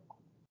have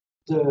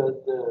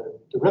the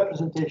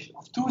representation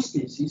of 2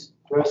 species.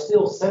 There are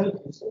still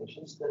 17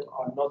 stations that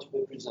are not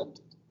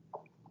represented.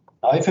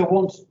 Now, if I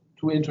want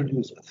to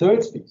introduce a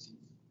third species,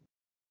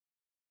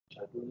 which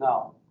I do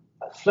now,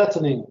 by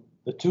flattening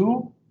the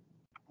 2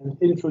 and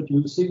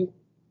introducing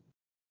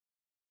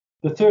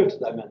the third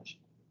dimension.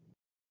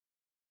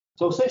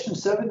 So station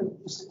 7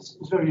 is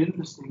very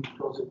interesting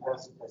because it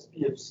has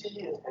PFC,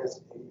 it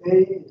has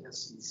AA, it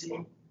has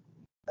CC,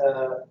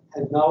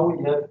 and now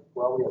we have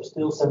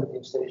still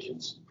 17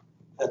 stations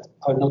that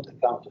are not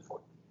accounted for.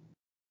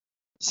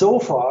 So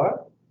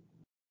far,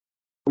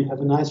 we have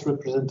a nice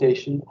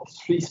representation of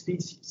 3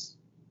 species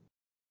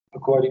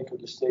according to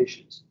the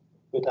stations,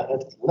 but I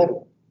have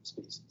 11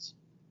 species,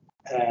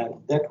 and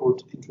that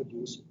would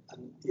introduce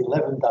an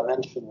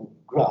 11-dimensional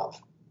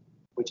graph,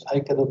 which I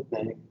cannot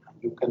make,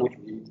 and you cannot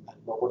read,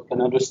 and no one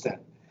can understand.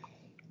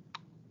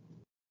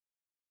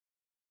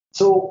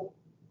 So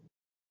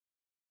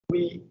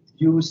we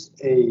used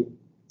in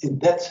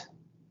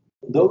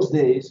those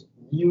days,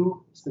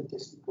 new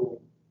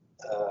statistical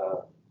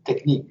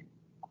technique.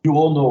 You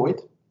all know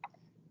it,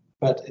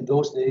 but in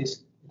those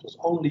days, it was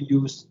only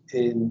used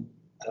in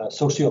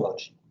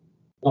sociology,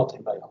 not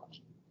in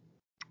biology.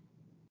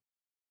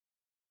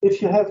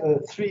 If you have a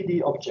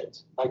 3D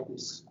object like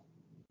this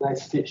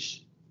nice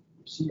fish,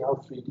 you see how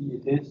 3D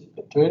it is, you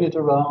can turn it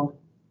around.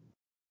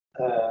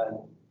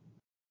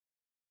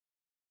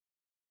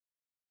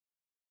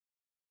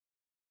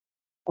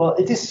 Well,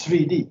 it is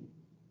 3D,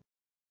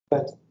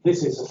 but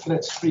this is a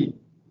flat screen.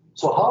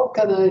 So how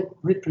can I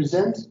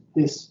represent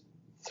this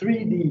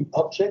 3D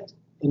object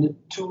in a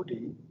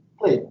 2D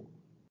plane?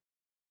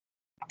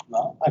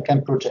 Well, I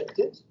can project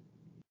it.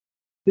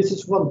 This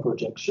is one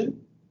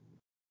projection,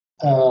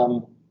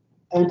 and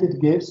it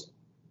gives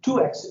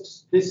 2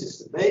 axes. This is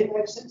the main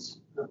axis,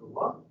 number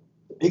 1,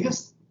 the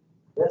biggest.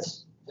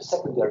 That's the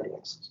secondary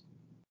axis.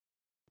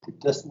 It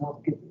does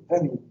not give a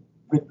very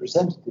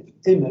representative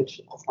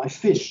image of my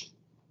fish.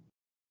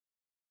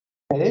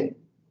 Okay,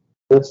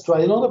 let's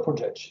try another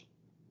projection.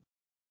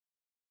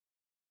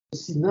 You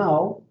see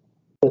now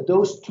that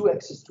those 2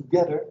 axes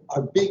together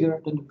are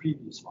bigger than the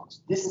previous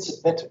ones. This is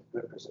a better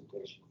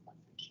representation of my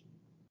fish.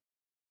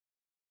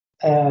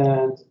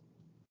 And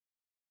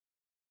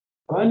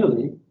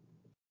finally,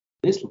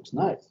 this looks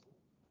nice.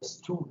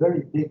 There's 2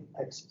 very big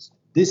axes.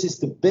 This is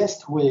the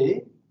best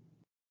way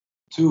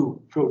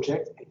to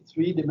project a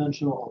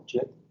 3-dimensional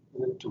object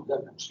in a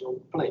 2-dimensional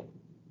plane.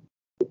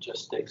 It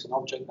just takes an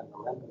object and a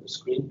lamp and a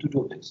screen to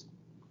do this.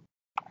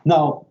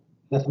 Now,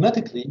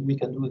 mathematically, we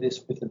can do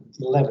this with an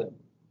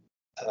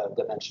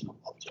 11-dimensional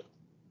object.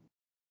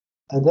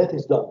 And that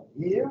is done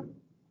here.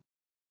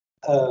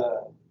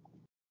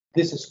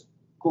 This is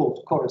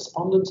called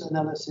correspondence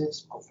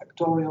analysis or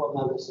factorial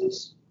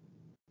analysis.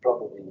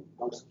 Probably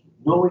most of you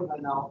know it by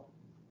now.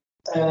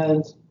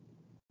 And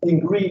in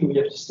green, we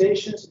have the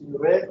stations. In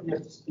red, we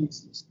have the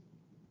species.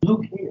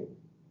 Look here.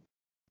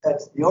 At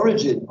the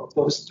origin of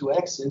those 2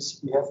 axes,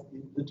 we have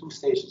the 2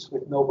 stations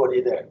with nobody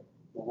there.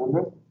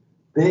 Remember?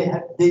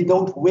 They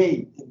don't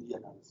weigh in the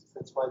analysis.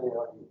 That's why they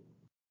are here.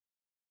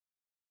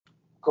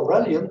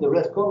 Corallium, the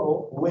red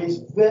coral, weighs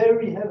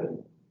very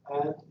heavily,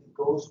 and it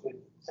goes with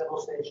several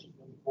stations,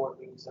 24,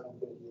 27,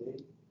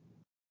 38,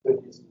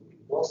 30 is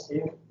lost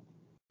here.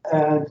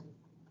 And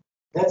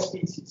that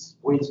species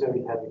weighs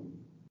very heavily,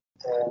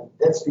 and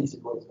that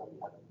species weighs very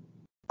heavily.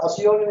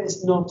 Alcyonium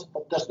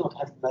does not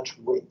have much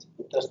weight.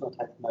 It does not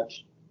have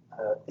much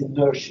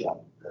inertia,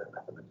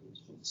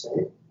 mathematics should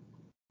say.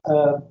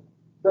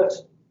 But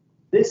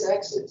this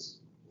axis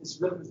is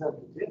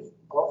representative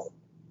of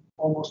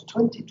almost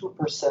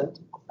 22%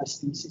 of my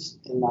species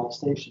in my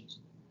stations.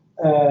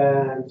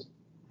 And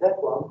that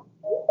one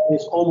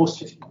is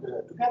almost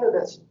 50%. Together,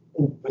 that's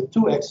with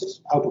 2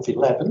 axes out of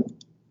 11,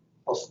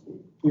 possibly.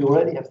 We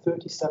already have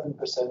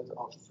 37%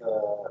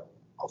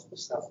 of the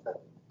stuff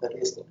that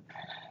is there.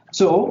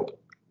 So,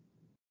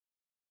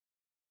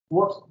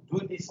 what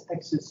do these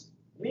axes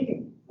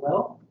mean?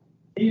 Well,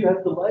 here you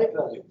have the light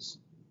values.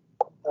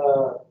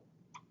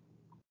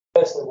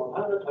 Less than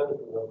 100, 100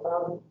 to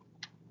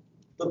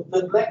 1,000.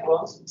 The black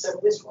ones,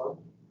 except this one,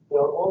 they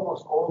are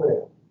almost all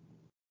there.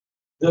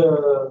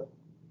 The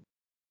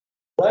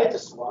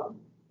lightest one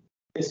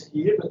is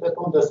here, but that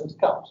one doesn't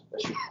count.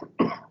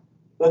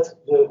 But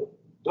the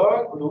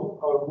dark blue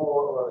are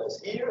more or less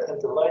here,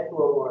 and the light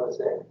blue are more or less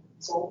there.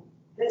 So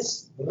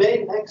this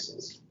main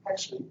axis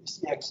actually is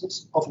the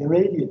axis of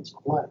irradiance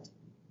of light.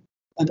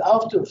 And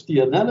after the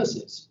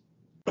analysis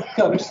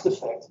comes the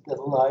fact that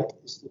light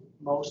is the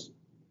most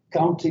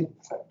counting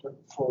factor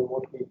for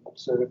what we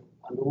observe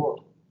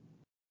underwater,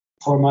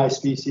 for my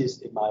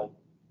species in my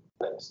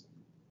place.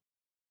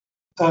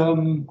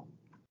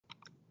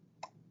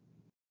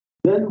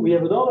 Then we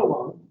have another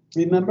one.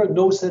 Remember,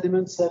 no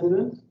sediment.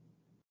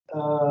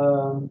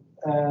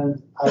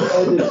 And I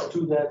added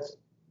to that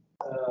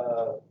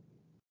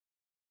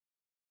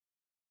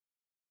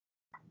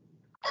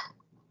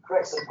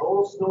cracks and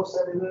holes, no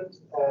sediment,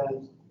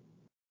 and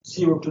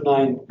 0 to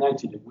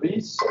 90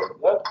 degrees. So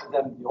that, and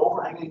then the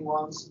overhanging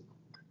ones.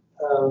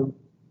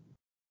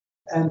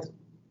 And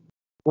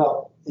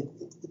well, it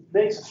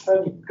makes a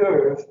funny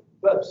curve,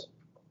 but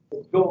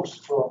it goes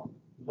from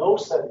no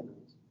sediment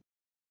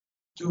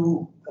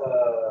to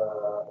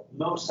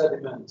no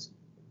sediment,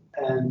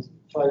 and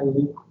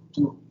finally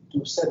to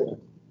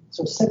sediment.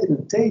 So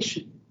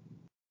sedimentation,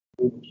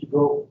 if you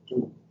go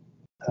to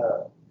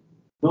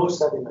no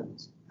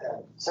sediment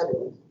and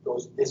sediment,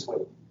 goes this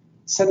way.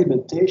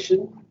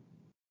 Sedimentation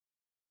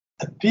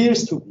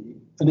appears to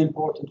be an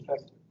important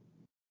factor.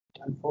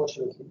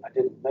 Unfortunately, I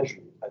didn't measure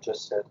it. I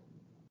just said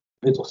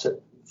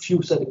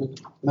few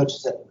sediment, much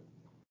sediment.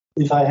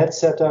 If I had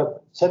set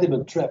up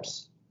sediment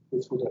traps,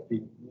 this would have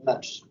been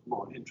much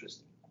more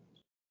interesting.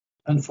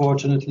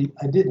 Unfortunately,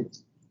 I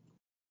didn't.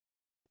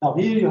 Now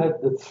here you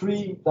have the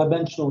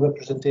 3-dimensional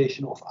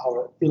representation of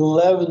our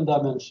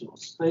 11-dimensional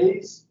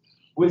space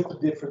with the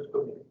different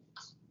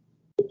communities.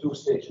 The 2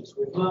 stations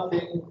with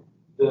nothing,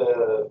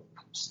 the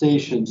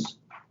stations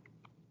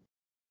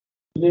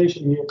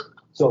here.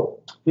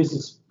 So this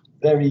is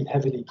very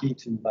heavily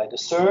beaten by the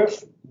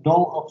surf, no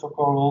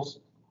octocorals.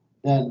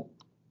 Then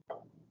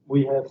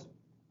we have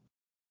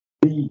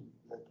 3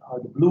 that are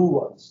the blue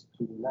ones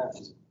to the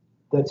left.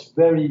 That's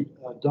very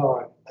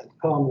dark and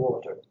calm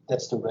water.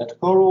 That's the red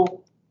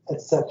coral,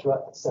 etc.,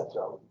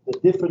 etc. The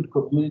different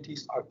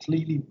communities are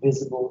clearly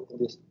visible in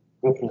this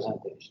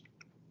representation.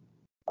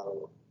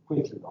 I'll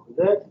quickly over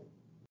that.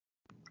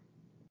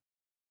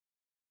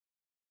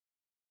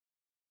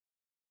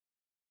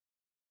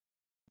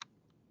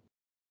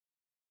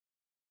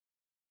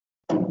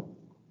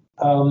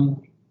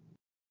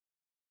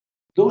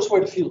 Those were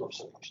the field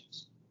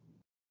observations.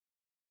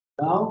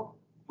 Now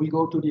we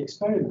go to the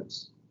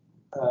experiments.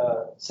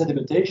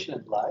 Sedimentation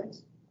and light.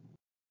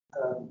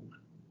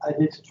 I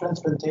did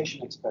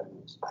transplantation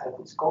experiments. I had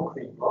these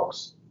concrete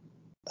blocks.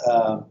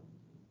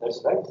 There's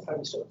a very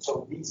funny sort.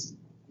 So these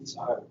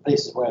are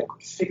places where I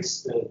could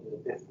fix the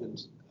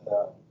different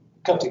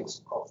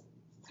cuttings of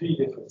 3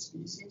 different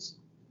species.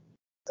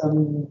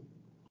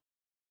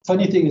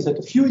 Funny thing is that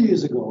a few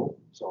years ago,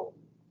 so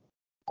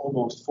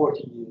almost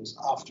 40 years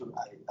after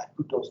I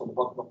put those on the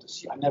bottom of the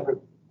sea, I never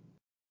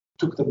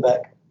took them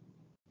back.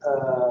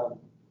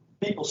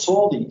 People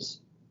saw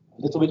these,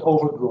 a little bit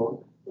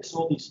overgrown. They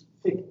saw these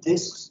thick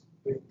discs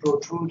with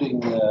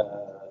protruding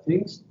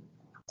things,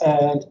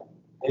 and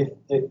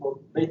they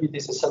thought maybe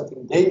this is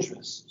something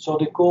dangerous. So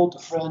they called the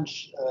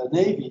French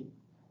Navy.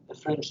 The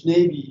French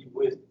Navy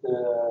with the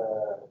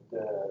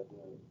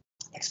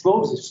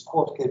explosives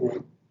squad came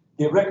in.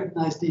 They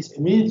recognized these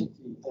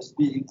immediately as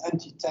being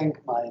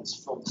anti-tank mines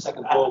from the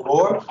Second World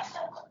War,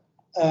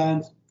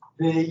 and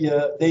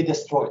they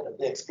destroyed them.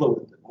 They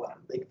exploded them. Well,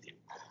 big deal.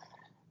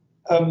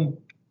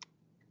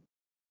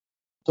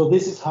 So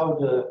this is how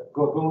the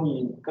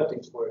Gorgonian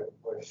cuttings were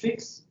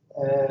fixed,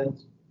 and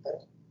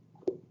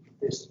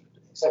this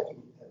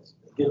exactly as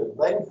a given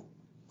length,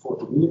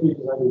 40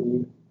 millimeters, I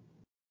believe.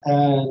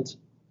 And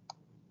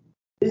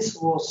this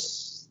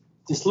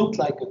looked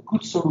like a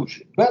good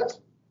solution, but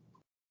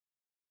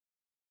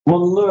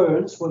one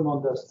learns when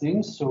one does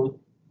things. So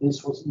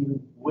this was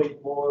even way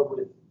more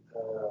with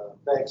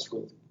bags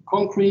with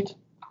concrete.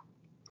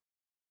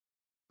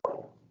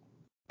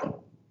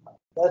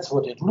 That's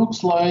what it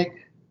looks like.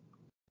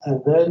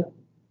 And then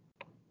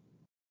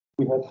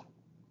we have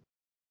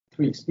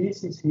 3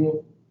 species here.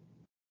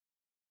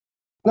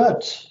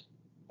 But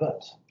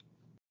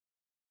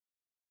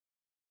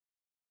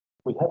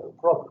we have a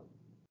problem.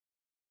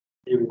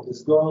 Here it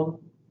is gone.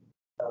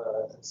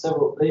 In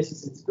several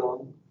places it's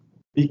gone,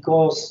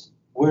 because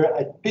where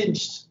I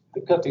pinched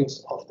the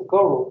cuttings of the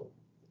coral,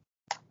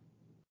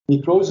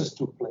 necrosis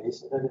took place,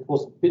 and it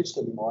wasn't pitched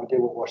anymore, they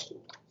were washed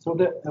away. So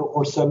that,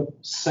 or some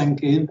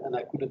sank in, and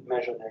I couldn't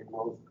measure their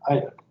growth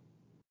either.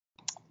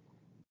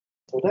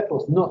 So that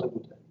was not a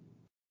good idea.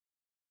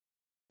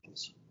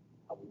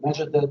 How we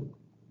measured them,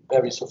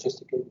 very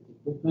sophisticated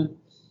equipment.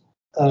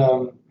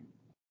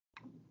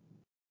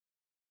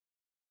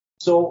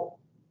 So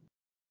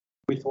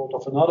we thought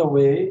of another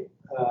way.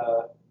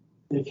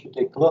 If you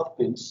take cloth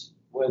pins,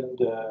 when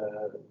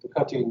the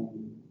cutting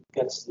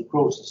gets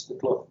necrosis, the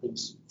cloth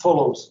pins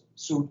follows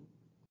suit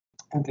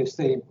and they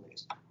stay in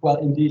place. Well,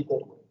 indeed,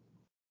 that way.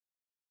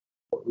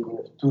 But we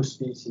have two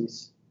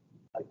species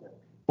like that.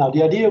 Now,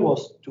 the idea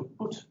was to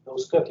put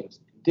those cuttings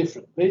in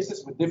different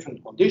places with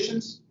different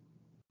conditions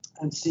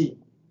and see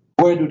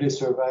where do they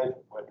survive,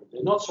 where do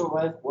they not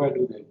survive, where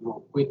do they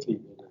grow quickly,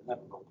 do they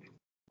never grow quickly,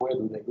 where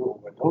do they grow,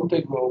 where don't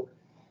they grow,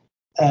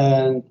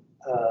 and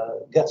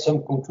get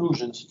some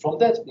conclusions from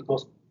that,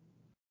 because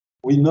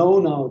we know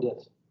now that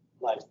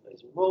life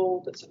plays a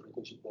role, that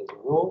segregation plays a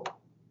role,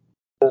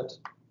 but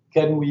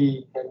can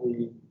we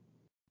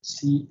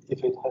see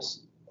if it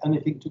has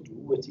anything to do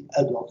with the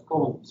adult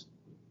colonies?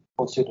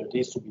 Consider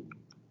these to be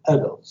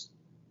adults.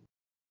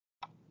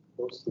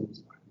 Those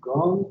things are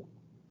gone.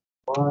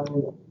 Why?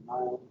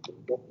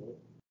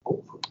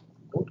 Hopefully,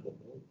 don't get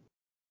there.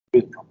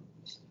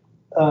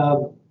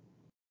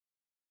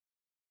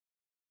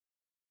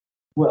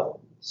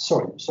 Well,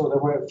 sorry. So there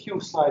were a few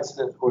slides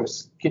that were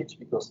skipped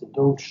because they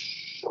don't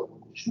show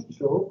what they should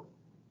show.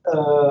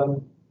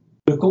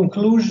 The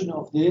conclusion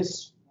of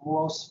this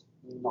was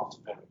not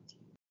very clear.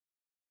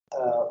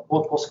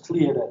 What was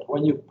clear that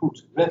when you put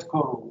red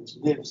coral, which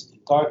lives in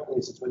dark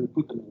places, when you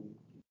put them in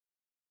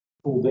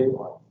full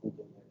daylight,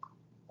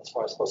 as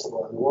far as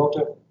possible in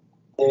water,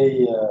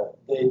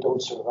 they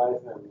don't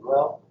survive very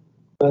well.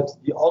 But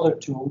the other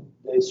two,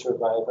 they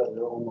survive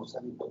under almost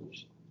any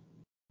condition.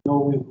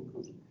 No real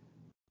conclusion.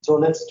 So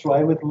let's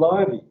try with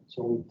larvae.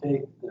 So we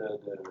take the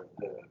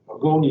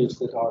gorgonians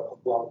that are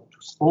about to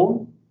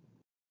spawn.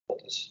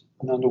 That is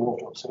an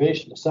underwater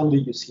observation. Suddenly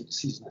you see the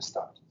season has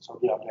started. So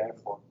they are there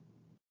for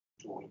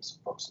 2 weeks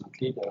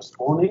approximately. They're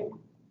spawning.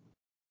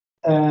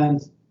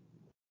 And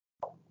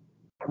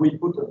we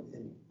put them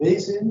in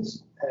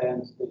basins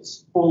and they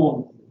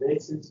spawn in the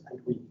basins and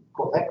we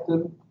collect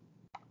them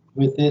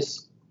with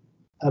this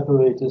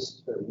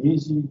apparatus. Very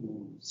easy.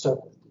 You suck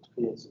it, it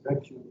creates a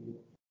vacuum here.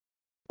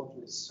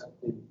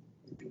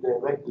 If you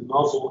direct the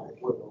nozzle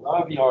at where the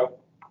larvae are,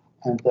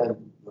 and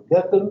then you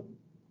get them.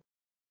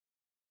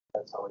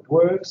 That's how it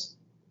works.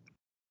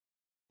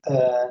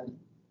 And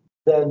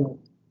then,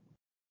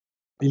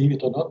 believe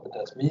it or not, but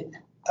that's me.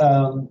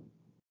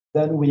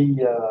 Then we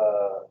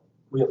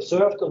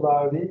observe the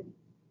larvae,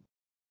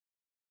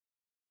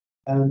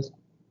 and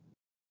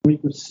we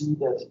could see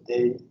that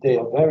they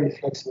are very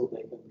flexible.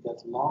 They can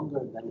get longer,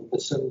 and then you can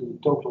suddenly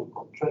totally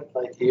contract,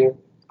 like here.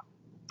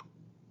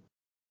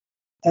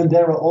 And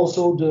there are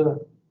also the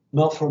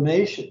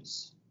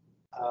malformations.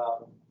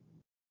 I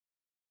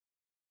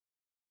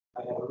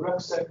have a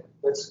rucksack.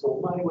 Let's go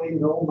my way,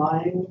 no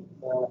mine.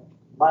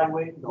 My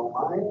way, no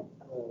mine.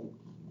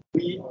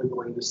 We are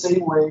going the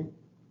same way.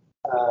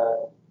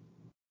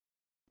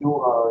 You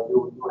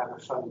have a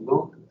funny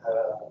look.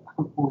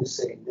 Who is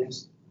saying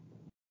this?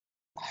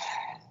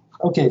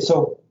 Okay,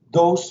 so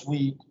those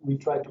we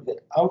try to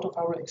get out of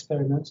our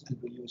experiments, and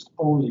we used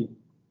only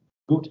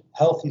good,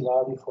 healthy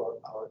larvae for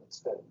our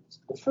experiments.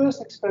 The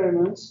first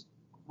experiment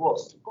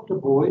was to put a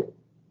buoy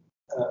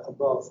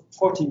above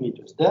 40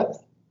 meters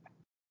depth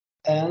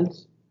and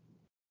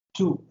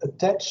to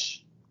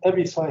attach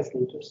every 5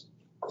 meters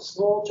a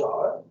small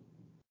jar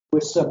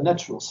with some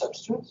natural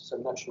substrate,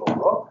 some natural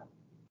rock,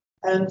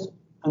 and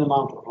an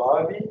amount of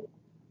larvae.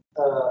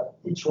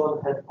 Each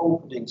one had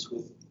openings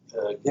with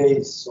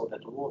gaze so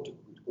that the water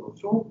could go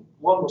through.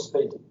 One was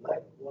painted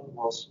black, one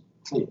was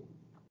clear.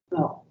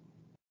 Now,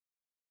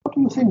 what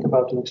do you think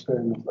about an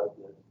experiment like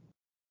that?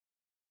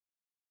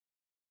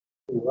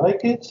 Do you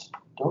like it?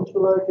 Don't you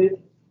like it?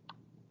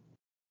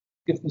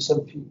 Give me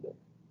some feedback.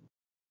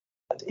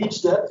 At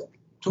each depth,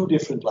 2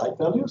 different light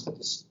values, that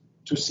is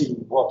to see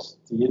what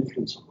the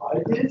influence of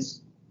light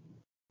is.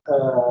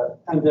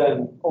 And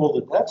then all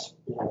the depths,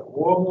 we have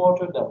warm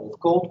water, then we have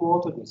cold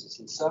water, this is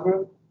in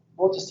summer.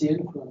 What is the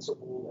influence of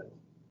all that?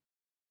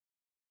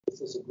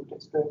 This is a good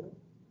experiment.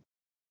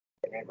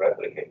 Can you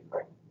replicate,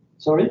 right?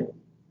 Sorry?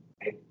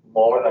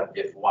 More than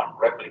just one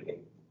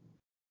replicate.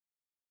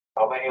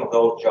 How many of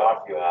those jars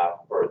you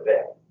have per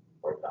depth,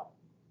 for example?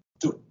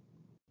 2.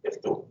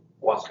 Just 2.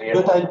 One clear.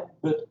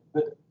 But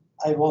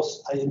I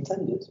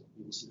intended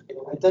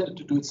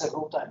to do it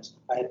several times.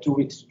 I had 2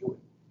 weeks to do it.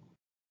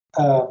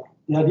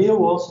 The idea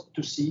was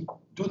to see,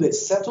 do they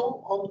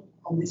settle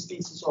on these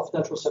pieces of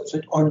natural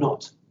substrate or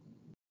not?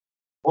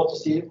 What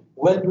is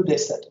when do they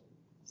settle?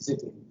 Is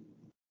it in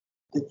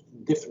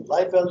different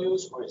light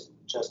values, or is it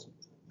just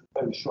a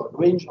very short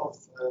range of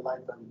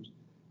light values,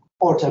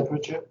 or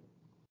temperature?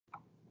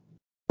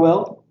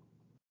 Well,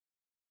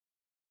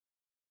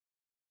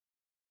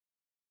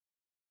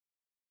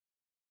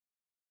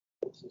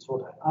 this is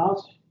what I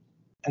asked.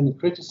 Any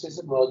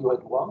criticism? Well, you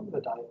had one,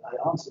 but I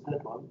answered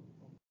that one.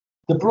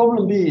 The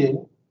problem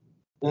being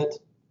that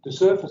the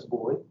surface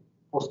buoy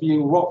was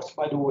being rocked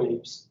by the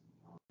waves,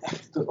 and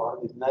the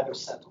larvae never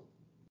settled.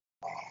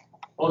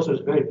 Also,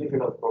 it's very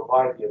difficult to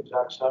provide the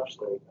exact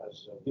substrate,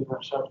 as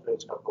different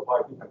substrates can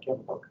provide different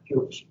chemical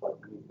cues, but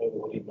we maybe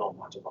we didn't know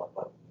much about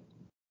that.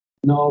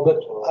 No,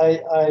 but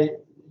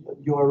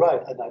you are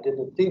right, and I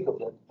didn't think of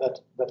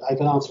that, but I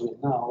can answer it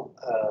now.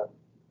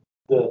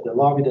 The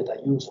larvae that I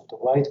use of the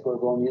white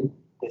gorgonian,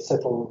 they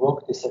settle on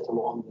rock, they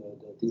settle on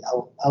the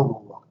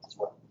algal rock as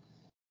well.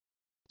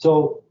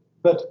 So,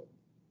 but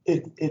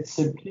it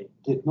simply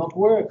did not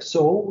work.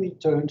 So we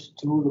turned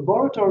to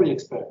laboratory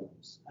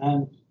experiments,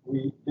 and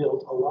we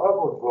built a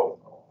larvodrome.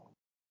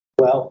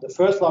 Well, the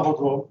first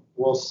larvodrome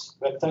was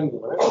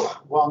rectangular,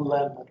 one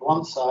lamp at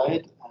one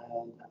side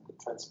and a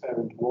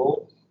transparent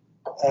wall.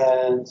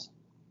 And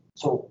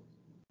so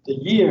the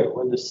year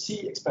when the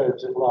sea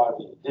experimental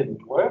larvae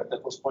didn't work,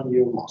 that was 1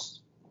 year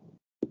lost,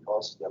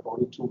 because they have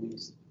only 2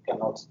 weeks,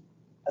 cannot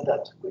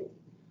adapt quickly.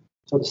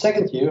 So the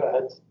second year I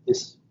had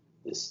this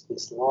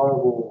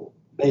larval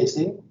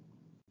basing,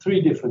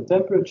 3 different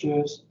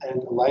temperatures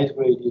and a light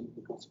gradient,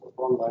 because it was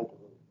one light.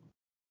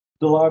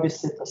 The larvae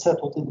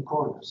settled in the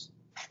corners.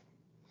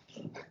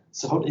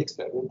 So the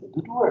experiment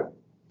didn't work.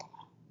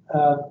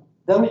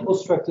 Then we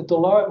constructed the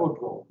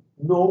larvodrome,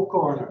 no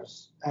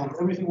corners, and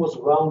everything was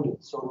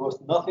rounded, so there was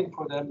nothing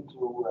for them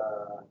to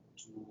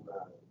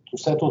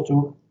settle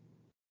to.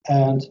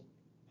 And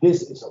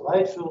this is a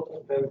light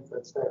filter, very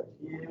transparent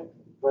here,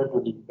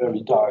 gradually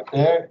very dark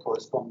there,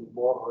 corresponding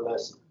more or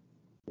less,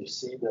 you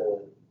see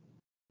the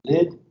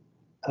lid,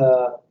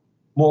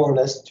 more or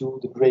less to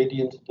the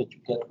gradient that you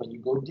get when you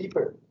go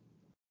deeper.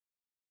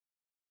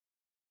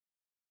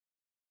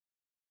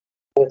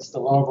 That's the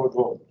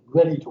larvodrome,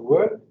 ready to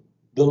work.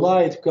 The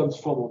light comes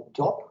from on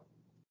top,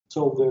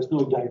 so there's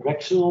no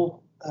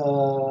directional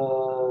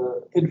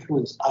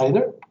influence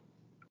either.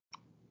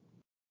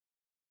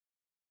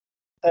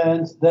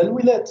 And then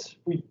we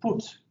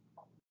put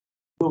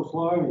those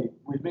larvae,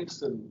 we mix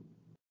them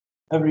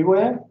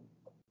everywhere,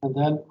 and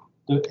then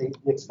the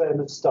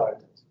experiment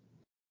started.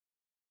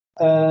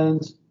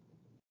 And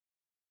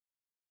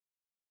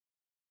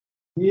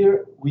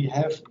here we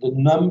have the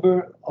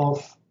number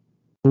of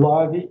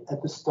larvae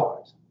at the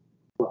start.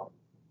 Well,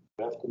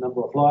 you have the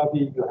number of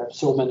larvae, you have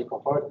so many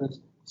compartments,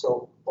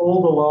 so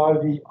all the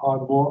larvae are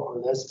more or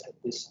less at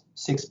this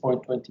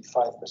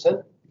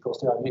 6.25% because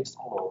they are mixed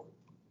all over.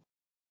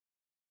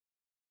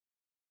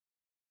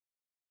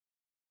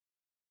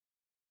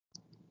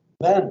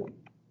 Then,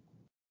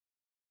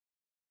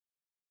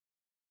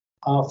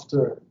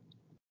 after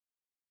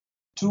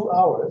 2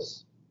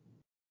 hours,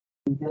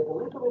 we get a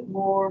little bit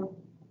more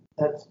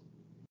at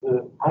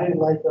the higher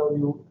light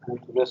value, and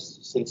the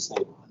rest stays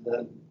stable. And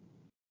then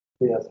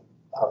we have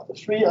after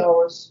 3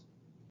 hours,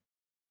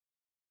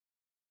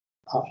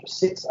 after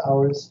 6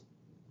 hours,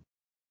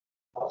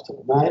 after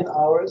 9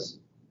 hours,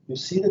 you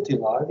see that the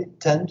larvae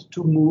tend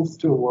to move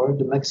toward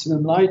the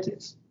maximum light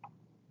is.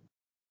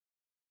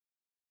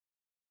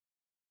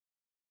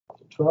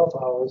 After 12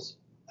 hours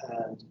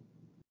and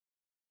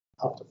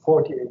after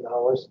 48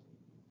 hours,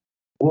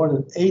 more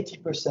than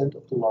 80%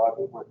 of the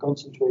larvae were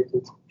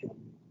concentrated in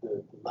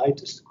the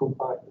lightest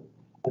compartment.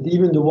 And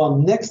even the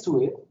one next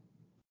to it,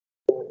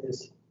 there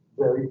is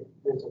very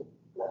little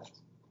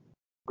left.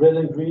 Red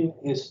and green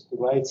is the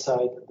right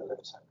side and the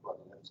left side, well,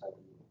 the left side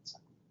and the right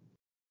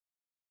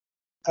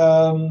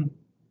side.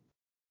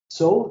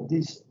 So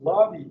these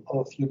larvae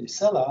of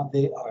Unicella,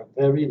 they are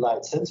very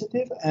light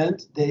sensitive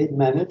and they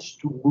manage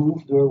to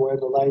move there where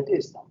the light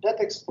is. Now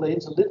that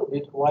explains a little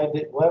bit why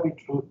we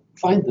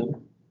find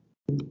them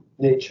in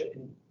nature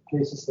in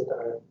places that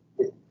are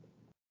lit.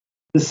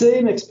 The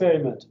same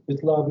experiment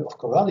with larvae of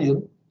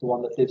Corallium, the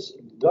one that lives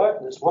in the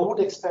darkness, one would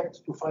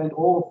expect to find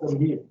all of them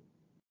here.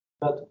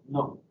 But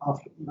no,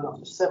 even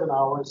after 7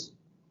 hours,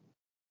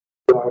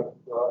 there are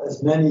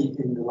as many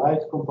in the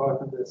light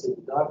compartment as in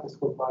the darkest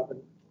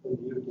compartment. And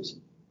here it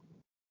is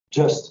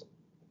just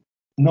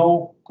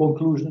no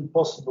conclusion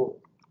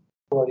possible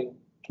according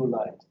to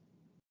light.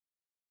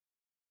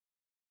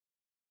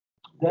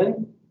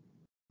 Then,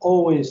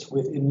 always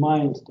with in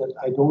mind that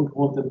I don't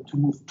want them to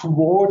move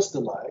towards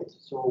the light,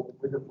 so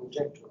with a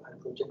projector, I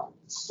project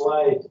the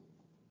slide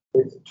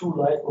with 2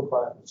 light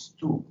compartments,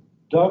 2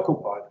 dark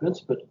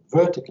compartments, but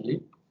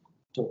vertically,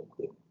 so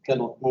they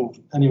cannot move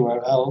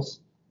anywhere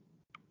else.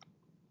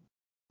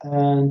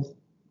 And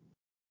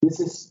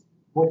this is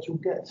what you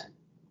get.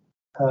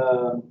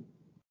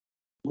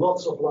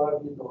 Lots of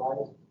larvae in the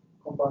light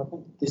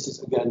compartment. This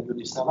is again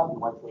Unicella, the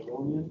white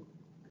Gorgonian.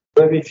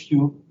 Very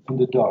few in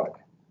the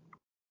dark.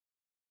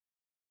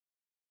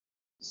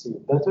 See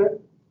it better.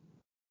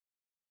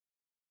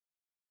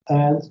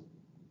 And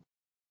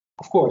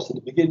of course, in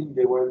the beginning,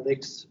 they were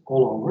mixed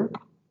all over.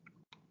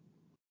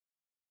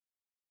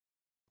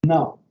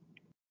 Now,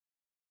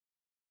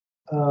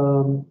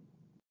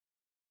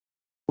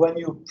 when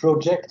you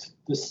project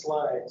the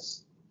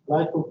slides,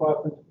 light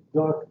compartment,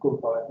 dark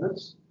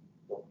compartments,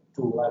 so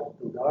 2 light,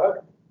 2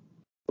 dark,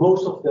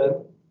 most of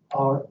them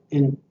are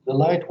in the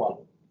light one.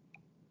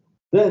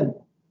 Then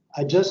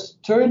I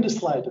just turn the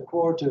slide a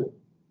quarter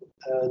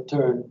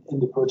turn in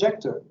the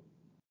projector,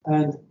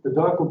 and the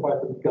dark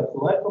compartment becomes the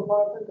light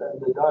compartment,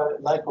 and the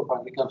light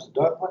compartment becomes the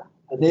dark one,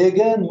 and they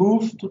again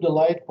move to the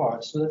light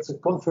part. So that's a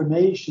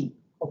confirmation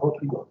of what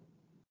we got.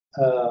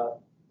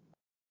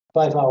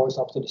 5 hours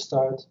after the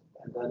start,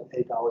 and then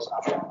 8 hours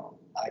after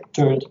I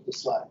turned the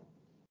slide.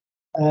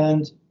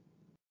 And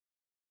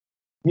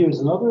here's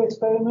another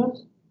experiment.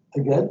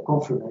 Again,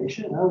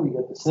 confirmation, we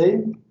get the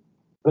same.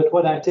 But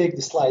when I take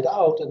the slide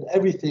out and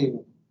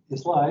everything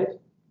is light,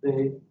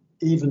 they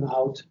even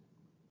out.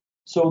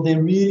 So they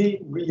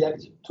really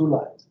react to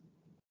light.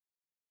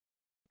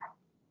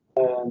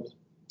 And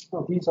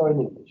these are in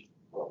English.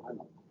 Well, I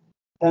know.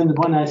 And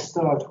when I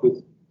start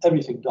with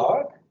everything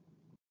dark,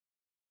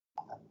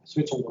 I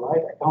switch on the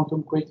light, I count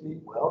them quickly.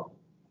 Well,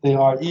 they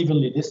are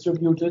evenly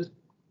distributed.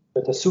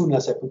 But as soon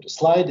as I put the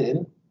slide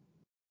in,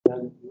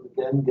 then you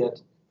again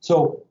get.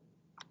 So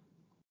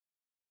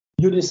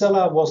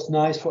Unicella was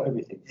nice for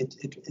everything.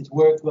 It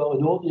worked well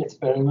in all the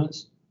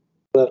experiments,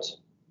 but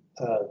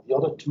the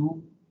other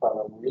two,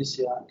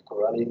 Paramauricia and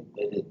Coralline,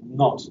 they did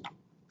not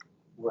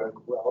work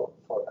well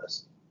for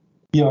us.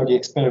 Here are the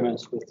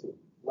experiments with the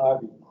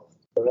larvae of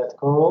the red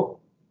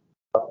coral.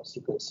 As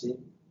you can see,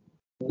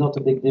 not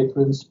a big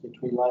difference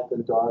between light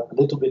and dark, a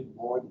little bit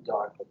more in the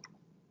dark, but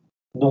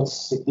not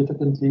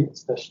significantly,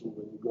 especially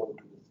when you go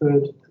to the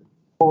third and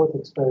fourth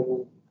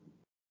experiment.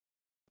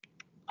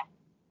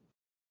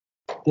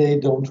 They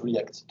don't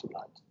react to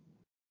light.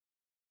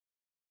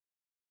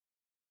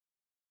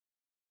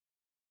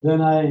 Then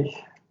I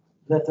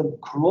let them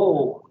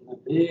crawl in a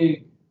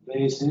big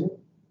basin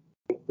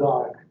with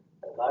dark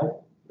and light,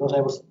 because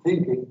I was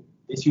thinking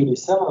these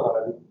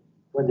unicellular,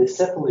 when they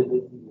settle in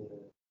the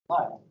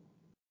light,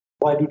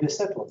 why do they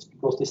settle? It's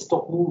because they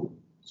stop moving.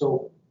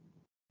 So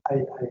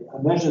I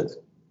measured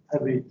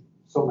every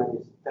so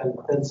many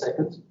 10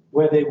 seconds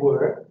where they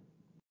were,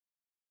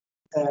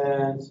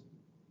 and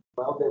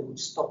well, they would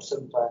stop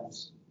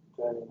sometimes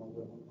turning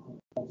on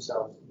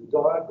themselves in the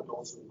dark, but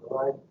also in the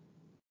light.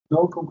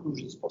 No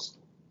conclusion is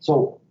possible.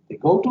 So they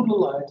go to the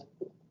light,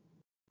 but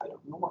I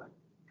don't know why.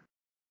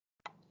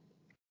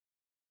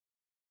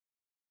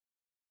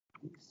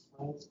 These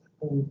slides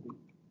apparently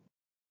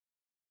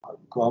are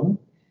gone.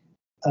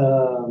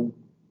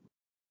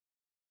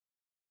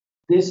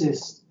 This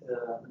is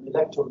an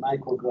electron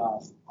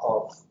micrograph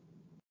of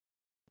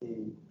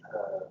the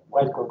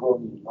white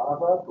gorgonian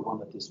larva, the one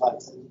that is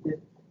light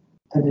sensitive,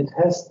 and it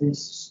has these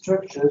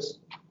structures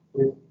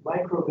with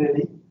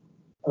microvilli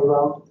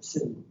around the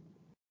cilia.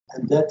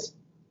 And that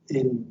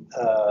in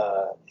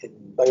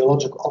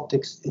biological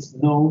optics is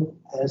known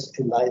as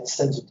a light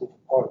sensitive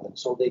organ.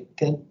 So they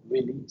can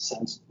really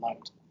sense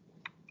light.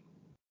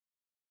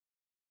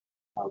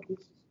 Now this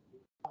is,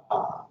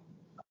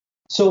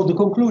 so the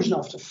conclusion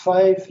after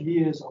 5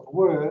 years of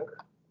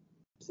work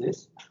is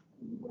this.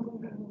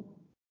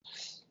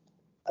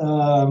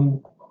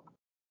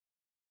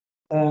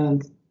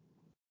 And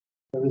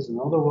there is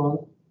another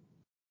one.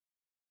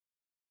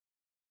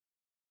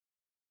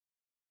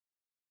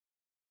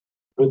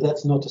 But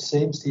that's not the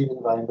same Steven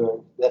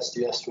Weinberg. That's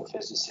the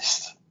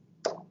astrophysicist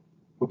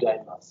who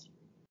died last year.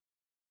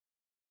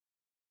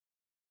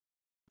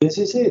 This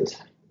is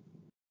it.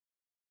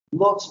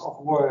 Lots of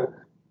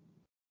work,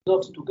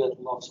 not to get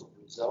lots of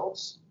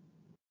results,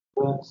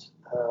 but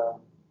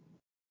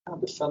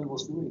the fun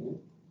was doing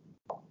it.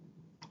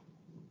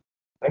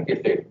 Thank you,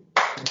 Steve.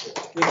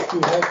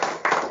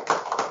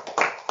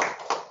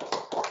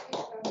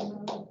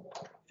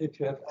 If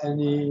you have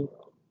any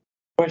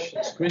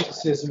questions,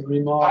 criticism,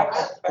 remarks,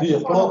 the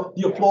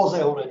applause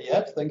I already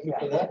had. Thank you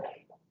for that.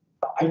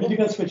 Maybe you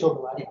can switch on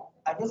the line.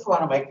 I just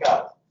want to make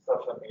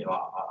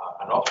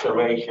an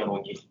observation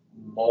which is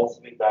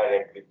mostly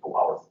directed to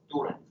our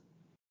students,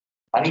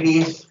 and it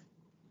is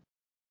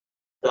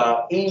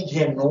the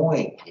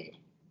ingenuity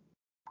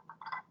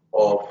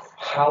of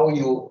how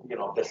you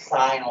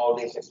design all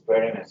these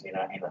experiments in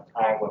a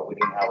time when we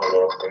didn't have a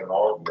lot of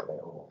technology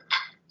available.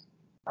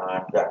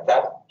 And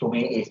that to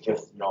me is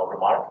just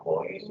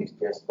remarkable. It's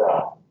just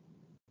a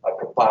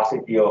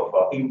capacity of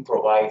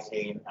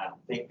improvising and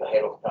think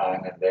ahead of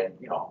time, and then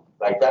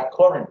like that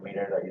current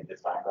meter that you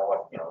designed, that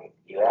was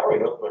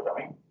hilarious, but I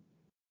mean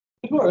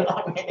it worked.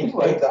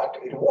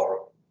 Exactly, it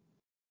worked.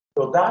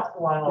 So that's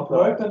one of the. It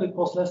worked, and it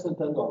cost less than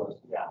 $10.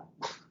 Yeah,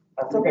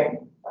 that's okay.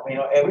 I mean,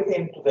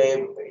 everything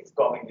today is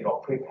coming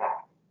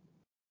pre-packed,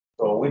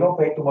 so we don't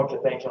pay too much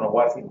attention on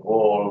what's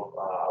involved,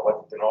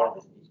 what the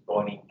technology is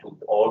going into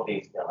all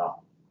these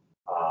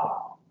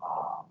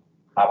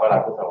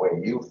apparatus that we're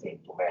using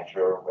to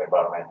measure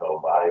environmental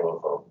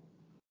variables or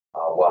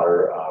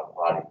water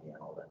quality and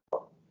all that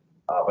stuff.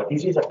 But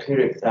this is a clear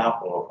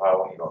example of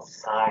how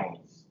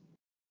science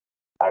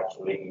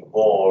actually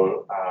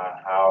evolved,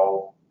 and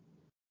how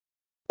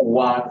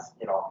once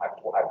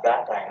at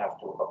that time have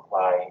to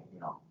apply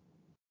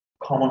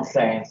common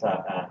sense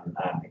and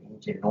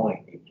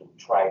ingenuity to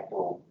try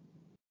to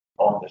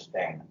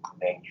understand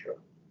nature.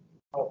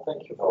 Well,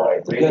 thank you So for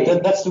that. really,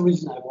 That's the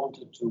reason I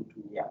wanted to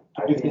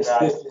give this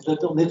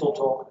little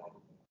talk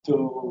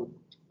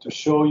to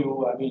show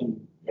you. I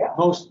mean,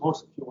 most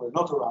of you were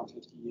not around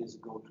 50 years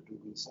ago to do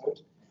research,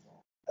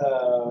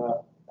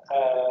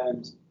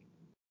 and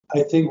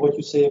I think what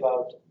you say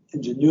about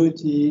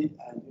ingenuity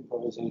and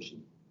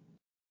improvisation,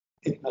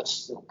 it much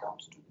still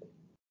counts today.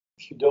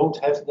 If you don't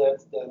have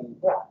that, then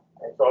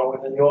it's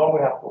always, and you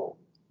always have to.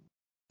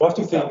 You have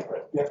to think.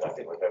 You have to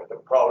think. The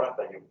problem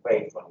that you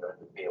face when you're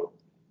in the field,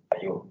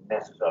 and you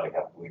necessarily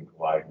have to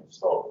improvise and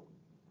solve,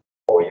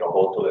 or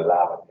go to the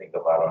lab and think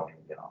about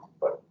it,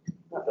 But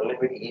it's a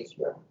little bit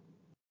easier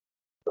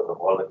because of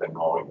all the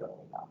technology that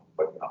we have.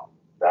 But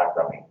that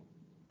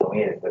to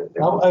me, it's.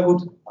 I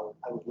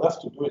would love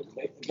to do it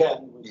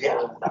again.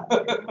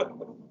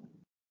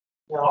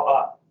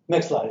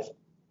 Next slide.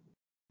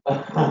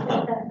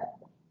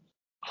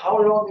 How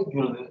long did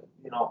you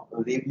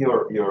leave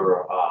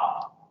your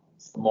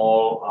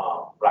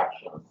small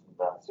fractions in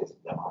that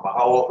system?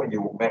 How often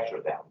you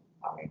measure them?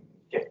 I mean,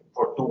 just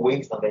for 2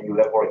 weeks and then you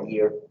left for a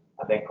year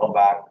and then come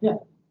back? Yeah.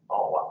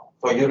 Oh, wow.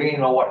 So you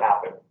didn't know what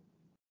happened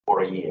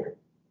for a year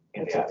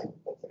in the attic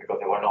because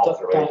there were no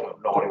observations,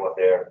 nobody was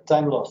there.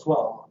 Time lost.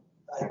 Well,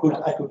 I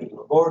could do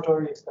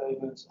laboratory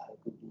experiments, I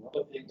could do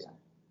other things,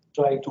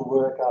 trying to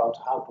work out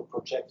how to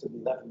project an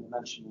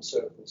 11-dimensional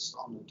surface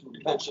on a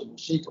 2-dimensional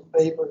sheet of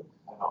paper.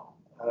 I know.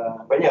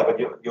 But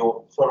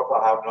you sort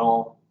of have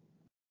no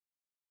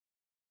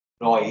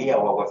idea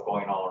what was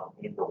going on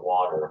in the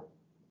water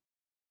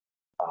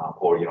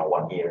for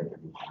 1 year.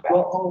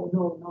 Well,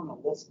 no.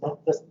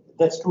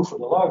 That's true for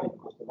the larvae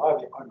because the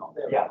larvae are not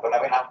there. Yeah, but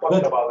I mean, I'm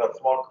talking about the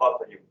small cups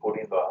that you put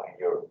in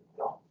your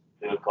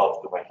little cups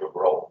to measure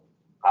growth.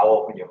 How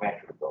often you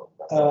measure those?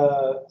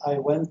 I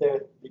went there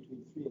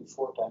between 3 and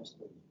 4 times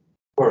per year.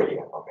 Per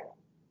year, okay.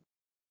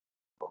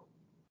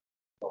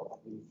 So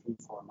every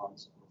 3-4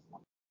 months.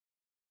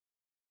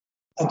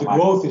 And the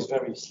growth is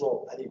very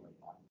slow anyway.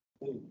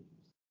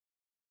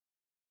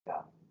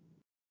 Yeah.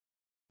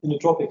 In the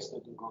tropics, the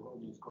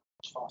gorgonians grow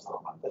much faster.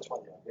 That's why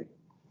they are big.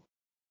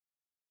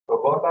 So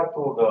going back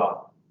to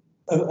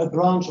a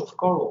branch of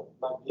coral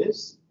like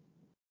this,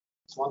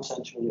 it's 1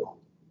 century old,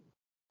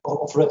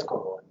 of red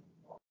coral.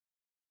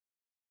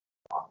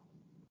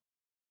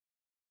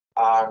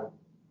 And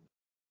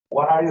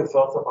what are your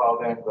thoughts about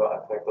then the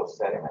effect of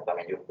sediment? I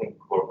mean, you think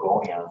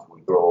gorgonians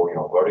will grow,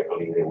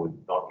 vertically, they would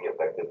not be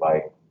affected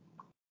by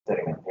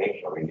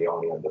sedimentation, really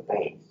only on the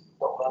base.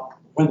 So,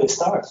 when they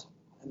start,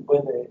 and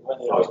when they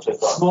are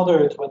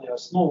smothered, when they are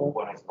small,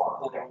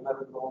 then they will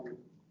never grow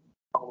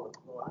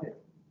higher.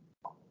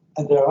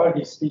 And there are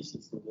these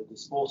species, the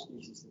small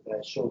species that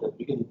I showed at the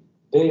beginning,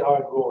 they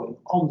are growing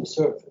on the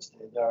surface.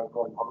 They are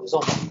growing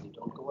horizontally, they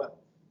don't go up.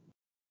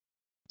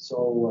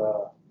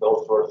 So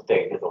those first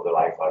stages of the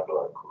life cycle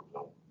are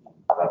crucial. And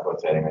that's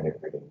what sediment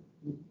is really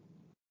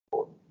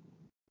important.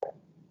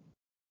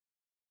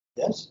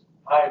 Yes?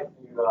 Hi,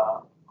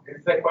 this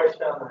is a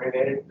question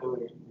related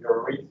to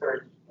your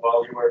research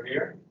while you were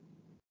here.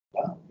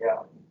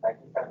 Yeah,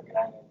 1979,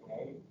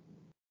 1980.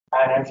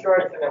 And I'm sure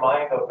it's in the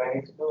mind of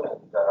many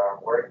students that are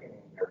working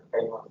in your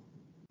famous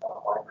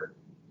Weinberg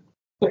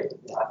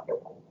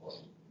basketball.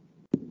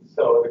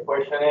 So the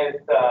question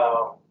is,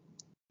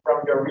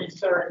 from your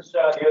research the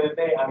other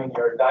day, I mean,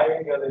 your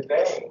diving the other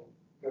day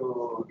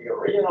to the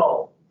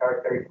original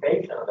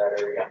characterization of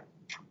that area,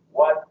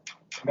 what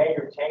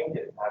major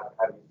changes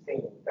have you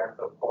seen in terms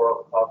of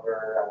coral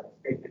cover and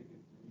species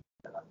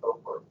and so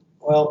forth?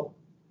 Well,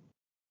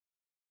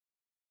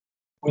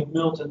 with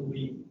Milton,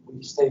 we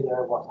stayed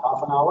there,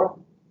 half an hour?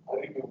 I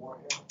think we were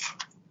here.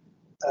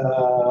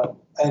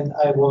 And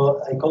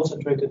I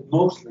concentrated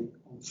mostly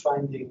on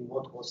finding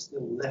what was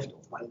still left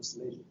of my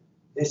installation.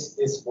 This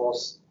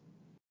was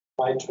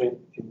my trip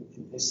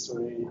in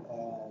history,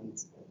 and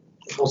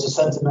it was a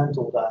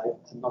sentimental dive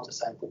and not a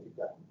scientific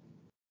dive.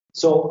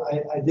 So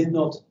I did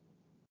not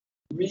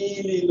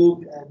really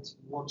look at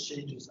what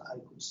changes I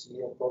could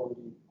see. I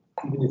probably,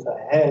 even if I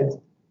had,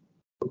 it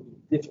would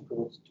be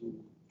difficult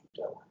to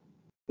tell.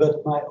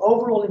 But my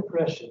overall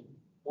impression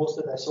was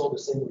that I saw the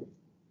same reef.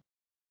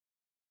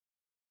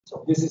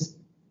 So this is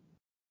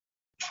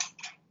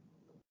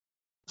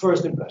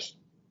first impression.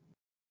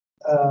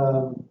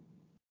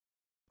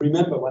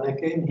 Remember, when I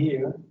came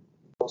here,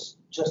 it was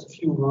just a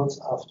few months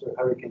after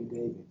Hurricane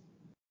David.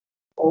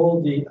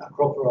 All the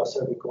Acropora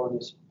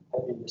cervicornis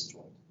had been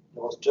destroyed.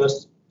 There was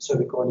just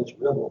cervicornis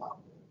rubble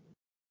out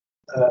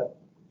there.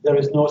 There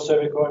is no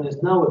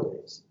cervicornis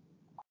nowadays.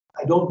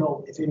 I don't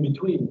know if in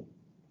between,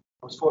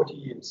 it was 40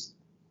 years,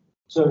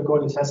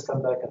 cervicornis has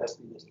come back and has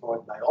been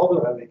destroyed by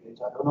other hurricanes.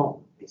 I don't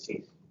know.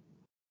 Disease.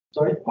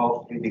 Sorry?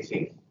 Mostly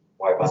disease.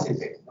 Why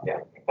disease?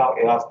 Yeah.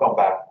 It has come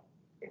back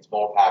in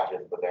small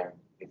patches, but then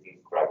disease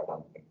strikes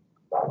something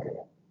back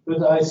again.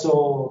 But I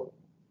saw,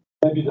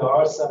 maybe there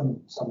are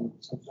some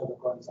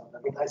cervicornis out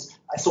there, but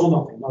I saw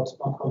nothing, not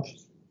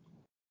consciously.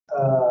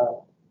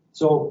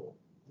 So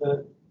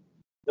the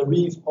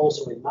reef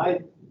also in my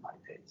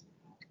days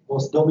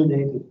was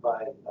dominated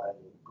by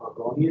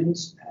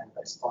gorgonians and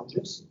by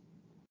sponges.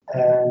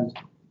 And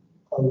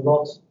a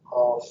lot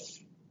of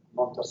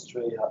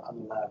Montastrea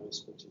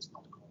annularis, which is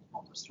not called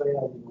Montastrea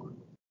anymore.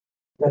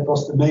 That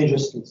was the major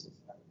species.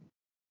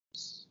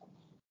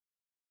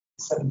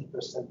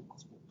 70% of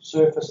the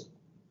surface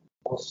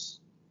was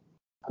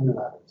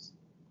annularis.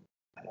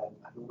 And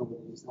I don't know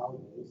what it is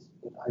nowadays,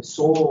 but I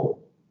saw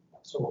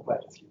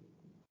quite a few.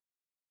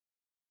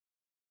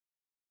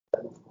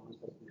 Then of course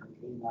there's the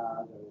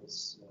Andrina, there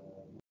is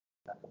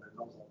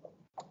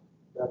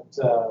but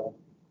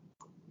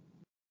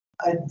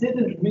I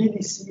didn't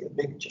really see a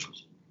big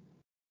change.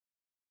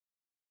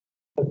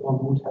 But one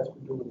would have to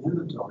do an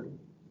inventory.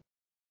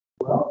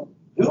 Well,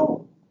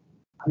 do.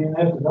 I mean, I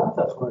have the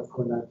data for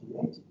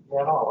 1980.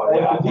 Yeah, no, but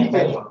as I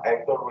mentioned,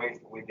 Hector Ruiz,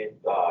 we did,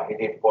 he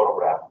did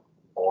photograph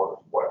all the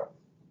squares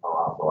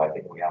around, so I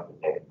think we have to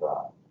take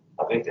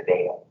at least the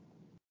data.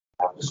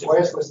 The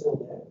squares were still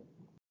there.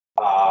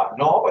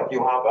 No, but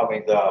you have, I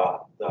mean, the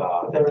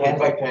 10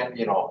 by 10,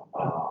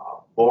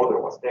 border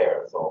was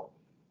there, so.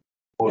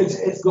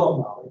 It's gone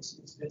now. It's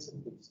bits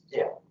and pieces.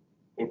 Yeah,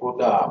 he put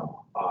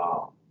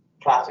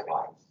classic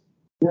lines.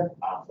 Yeah.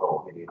 And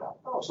so he did that.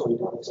 Oh, so you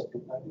don't accept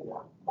it like that.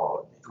 Yeah,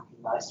 more. It would be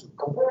nice to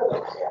compare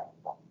them. Yeah.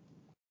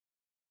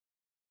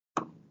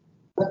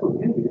 That would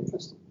really be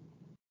interesting.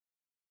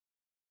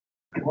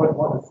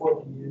 More than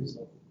 40 years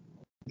of.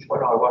 Well,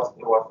 no, it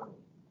wasn't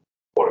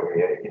 40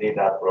 years. He did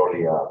that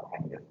probably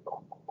 10 years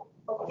ago.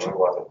 Okay. It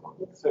wasn't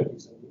 30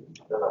 years.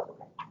 So that's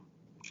okay.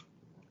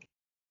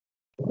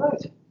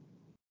 Right.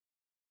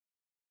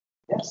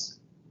 Yes.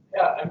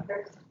 Yeah, I'm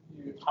curious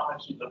how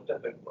much you looked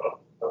at the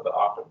growth of the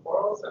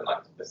octocorals, and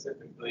like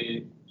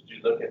specifically, did you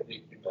look at the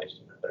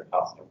accumulation of their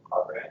calcium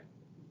carbonate?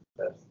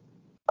 Because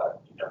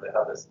they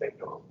have this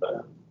signal,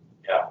 but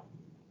yeah,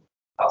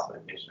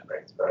 calcification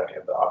rates for any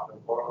of the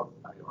octocorals.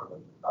 Have you ever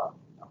looked at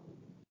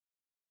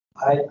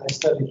that? I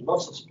studied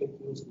lots of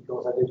spicules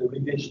because I did a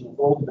revision of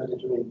all the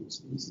Mediterranean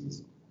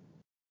species.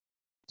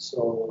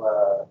 So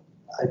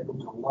I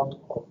put a lot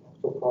of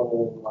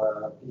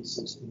octocoral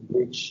pieces in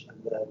bleach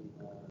and then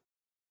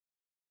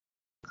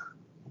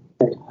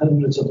made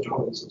hundreds of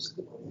drawings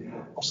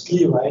of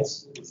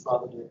sclerites. It's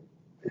rather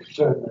the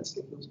term than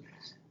spicules.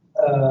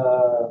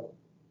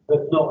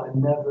 But no, I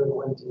never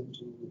went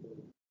into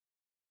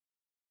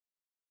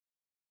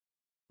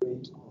the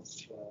rate of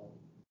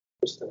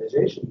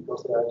crystallization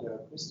because there are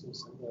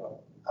crystals and there are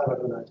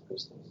aragonite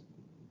crystals.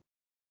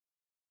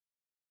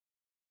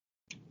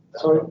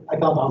 Sorry, I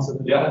can't answer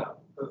that. Yeah,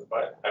 that's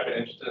fine. I've been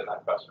interested in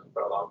that question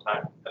for a long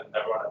time, and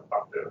everyone I've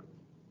talked to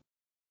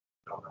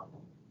don't know.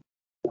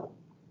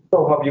 So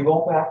have you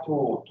gone back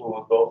to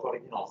those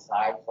original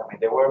sites? I mean,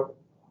 there were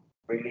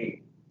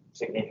really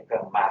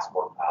significant mass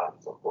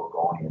mortalities of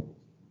Gorgonians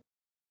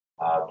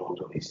due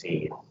to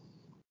disease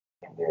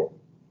in the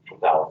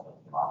 2000s,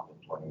 after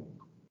 20.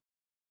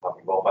 Have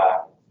you gone back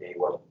and see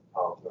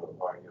how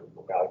your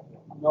locality?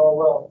 No,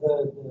 well,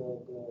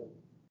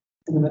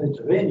 in the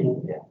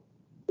Mediterranean, yeah.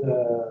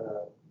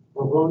 The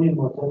Gorgonian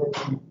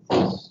mortality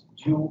is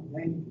due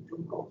mainly to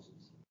two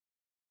causes.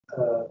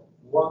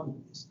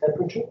 One is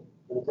temperature.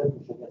 When the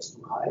temperature gets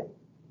too high,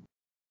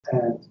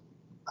 and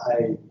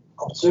I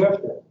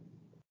observed that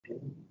in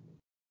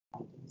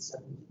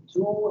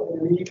 1972, I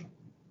believe,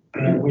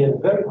 we had a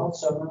very hot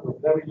summer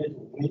with very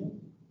little wind.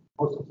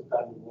 Most of the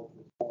time, the water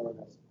was more or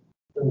less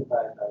turned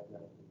by the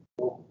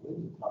local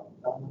wind,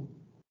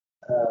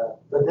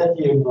 but that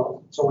year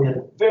not. So we had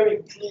a very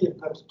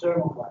clear-cut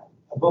thermocline.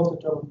 Above the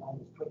thermocline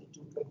was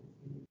 22,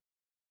 23,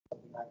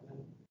 something like that.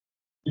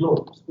 Below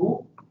it was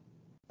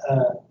 2.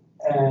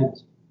 And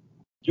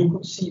you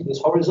could see this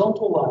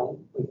horizontal line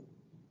with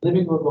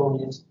living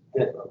Gorgonians,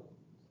 dead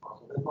Gorgonians.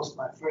 So that was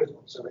my first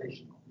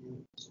observation of the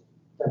use of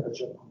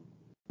temperature on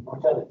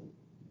mortality.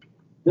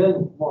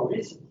 Then, more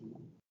recently,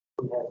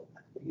 we had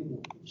at the beginning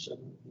of the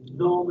summer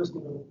enormous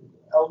development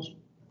of algae,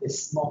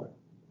 this smaller.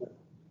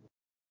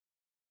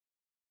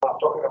 I'm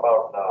talking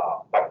about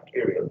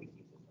bacterial diseases.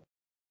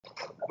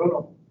 I don't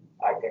know.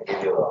 I can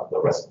give you the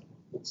rest.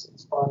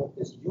 It's part of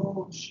this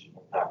huge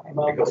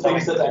amount of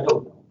things that I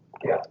don't know.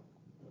 Yeah.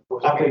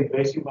 Was it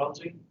invasive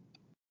algae?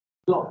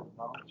 No,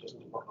 Just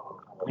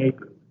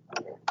native.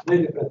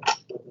 Native, but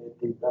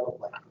they develop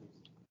like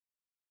this.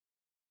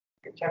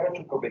 The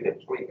temperature could be the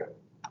trigger,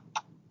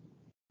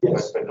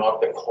 Yes. but not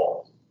the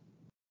cause.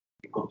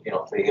 It could,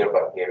 trigger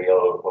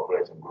bacterial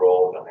population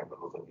growth and then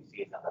produce a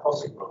disease, and that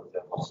also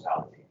produces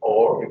mortality.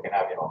 Or you can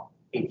have,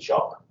 heat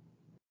shock,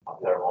 a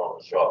thermal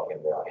shock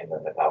in the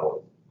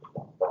metabolism.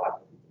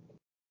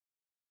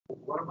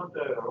 What about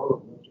the role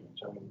of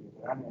nutrients? I mean,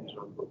 Mediterranean is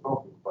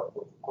oligotropic, but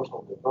of course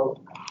of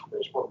development,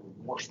 there's probably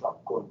more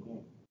stuff going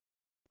in.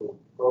 So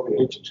probably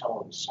reaching some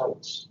of the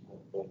sites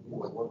that you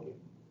were working.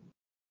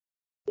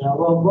 Yeah,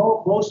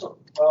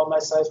 well, my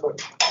sites were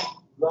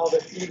rather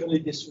evenly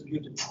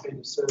distributed between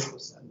the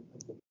surface and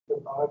the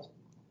part.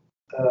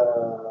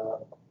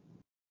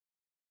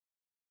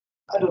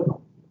 I don't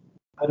know.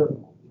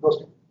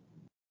 Because,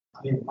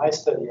 my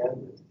study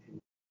ended in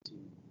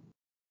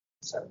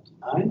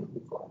 1979,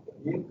 before I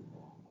came here.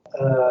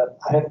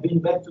 I have been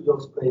back to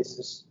those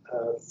places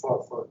for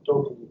a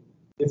totally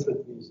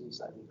different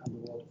reasons, I did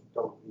underwater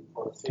photography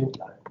for a field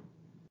guide.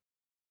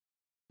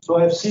 So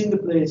I've seen the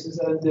places,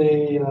 and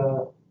they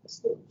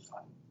still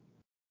fine.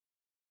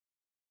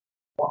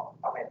 Well,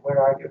 I mean, where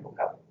are you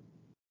located?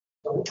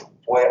 Sorry?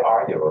 Where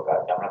are you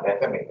located? I'm not in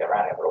the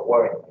Mediterranean, but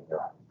where in the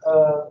Mediterranean?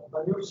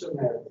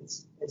 Manure-sur-Mer,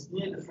 it's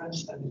near the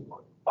French-Spanish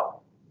border.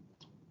 Oh.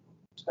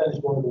 Spanish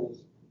border is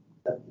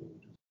 10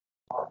 kilometers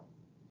apart.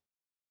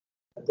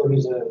 And there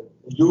is a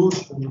huge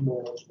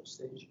meteorological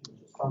station which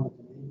was founded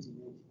in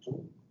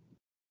 1882.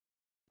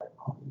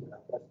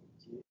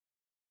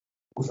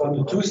 We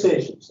founded 2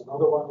 stations,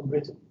 another one in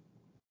Britain,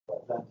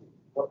 Atlantic.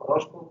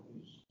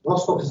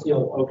 Rostock is the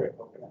other one. Okay.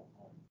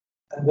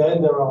 And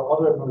then there are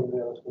other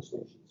meteorological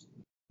stations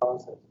in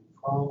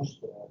France,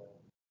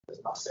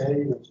 there's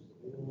Marseille, which is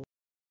a little,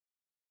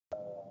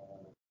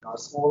 there are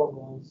smaller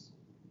ones,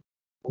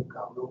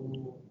 Carlo.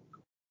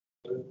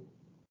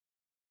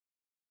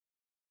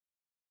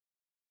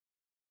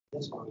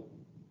 Yes, Mario.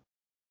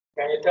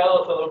 Can you tell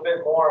us a little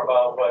bit more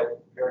about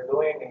what you're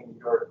doing in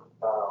your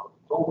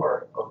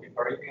tour of the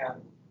Caribbean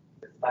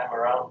this time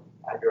around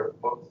and your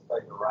books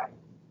that you're writing?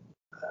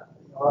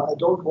 I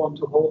don't want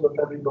to hold up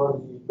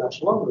everybody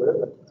much longer,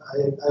 but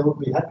I would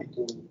be happy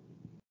to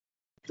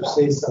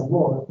say some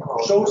more,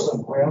 show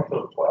some. We're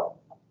until 12.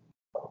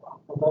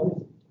 What time is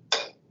it?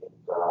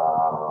 It's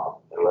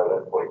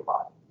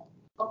 11:45.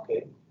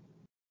 Okay.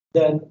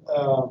 Then,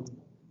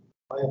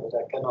 but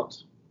I cannot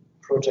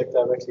project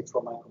directly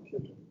from my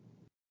computer.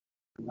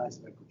 It'd be nice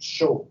if I could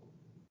show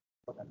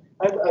what I'm doing.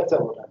 I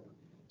tell what I'm doing.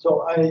 So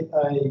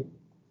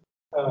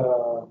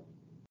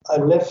I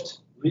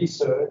left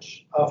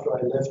research after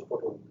I left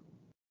Puerto Rico.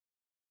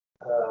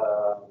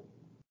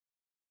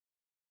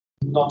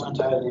 Not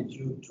entirely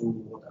due to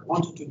what I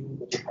wanted to do,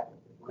 but it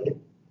happened anyway.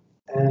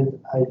 And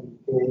I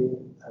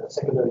became a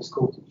secondary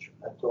school teacher.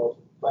 I taught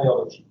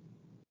biology,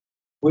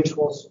 which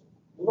was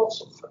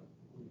lots of fun.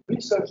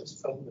 Research is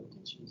fun, but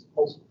teaching is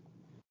also fun.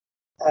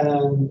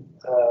 And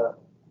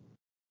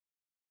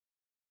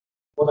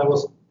what I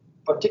was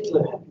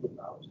particularly happy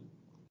about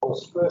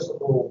was, first of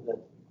all, that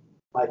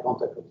my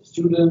contact with the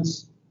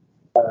students,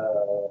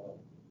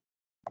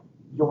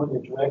 human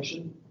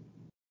interaction,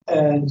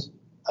 and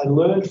I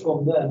learned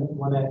from them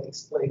when I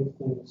explained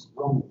things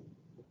wrongly.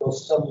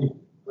 Because suddenly,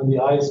 when the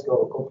eyes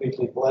go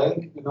completely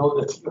blank, you know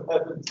that you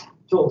haven't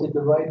taught it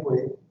the right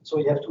way, so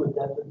you have to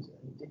adapt it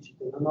and teach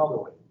it in another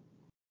way.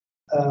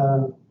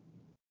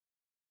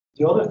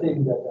 The other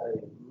thing that I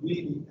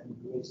really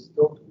embraced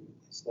totally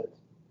is that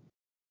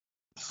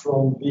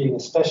from being a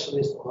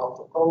specialist on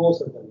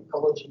alpha-corals and then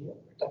ecology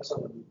and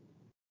taxonomy,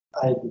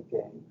 I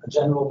became a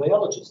general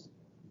biologist.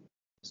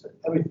 So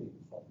everything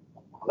from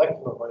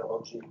molecular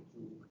biology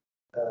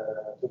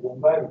to the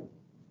environment,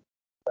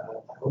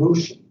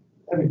 evolution,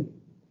 everything.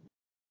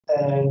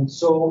 And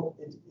so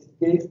it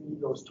gave me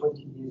those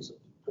 28 years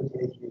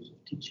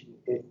of teaching.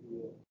 It gave me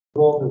a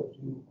broader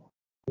view of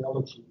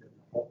biology than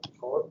I had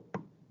before.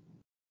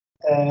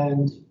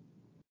 And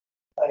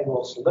I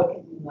was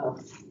lucky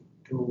enough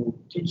to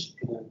teach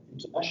in an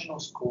international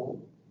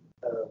school,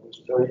 which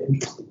is very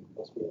interesting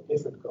because we have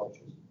different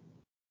cultures.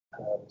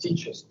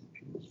 Teachers and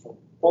pupils from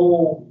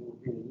all the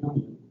European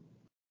Union.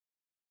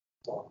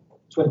 So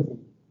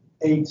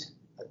 28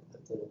 at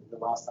the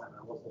last time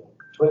I was there,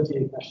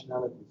 28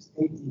 nationalities,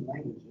 18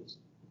 languages.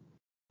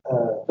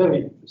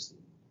 Very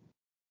interesting.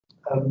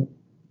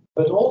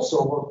 But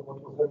also what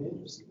was very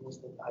interesting was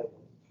that I had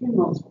 3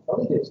 months of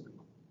holidays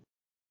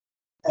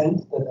and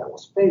that I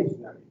was paid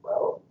very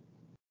well.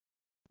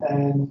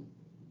 And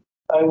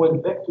I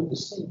went back to the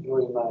sea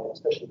during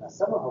especially my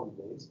summer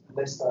holidays, and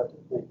I started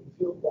making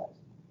field guides.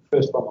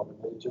 First one on the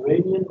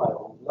Mediterranean, my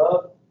own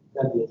love,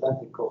 then the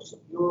Atlantic coast of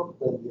Europe,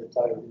 then the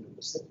entire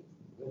Indo-Pacific,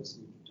 from the Red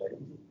Sea to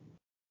Tahiti.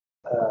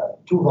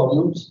 2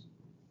 volumes.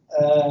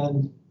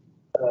 And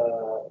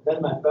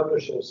then my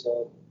publisher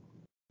said,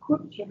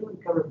 could you do the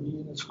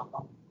Caribbean as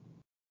well?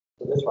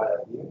 So that's why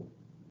I'm here.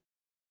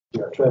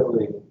 We are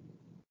traveling,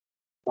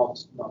 not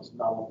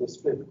now on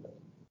this trip, but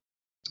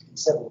in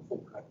several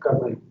trips. I'm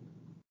covering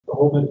the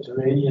whole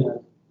Mediterranean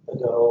and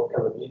the whole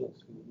Caribbean,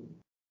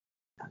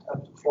 and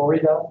up to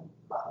Florida,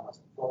 Bahamas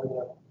and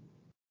Florida.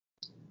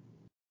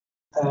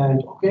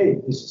 And okay,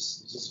 this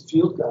is a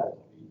field guide.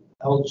 I mean,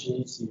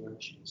 algae, sea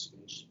urchins,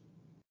 fish,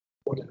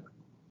 whatever.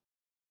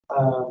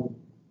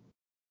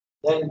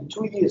 Then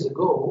 2 years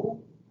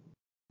ago,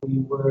 we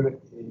were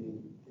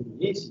in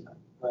Indonesia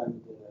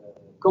when the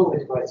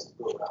COVID crisis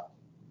broke out.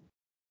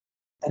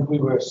 And we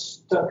were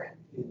stuck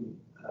in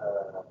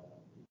a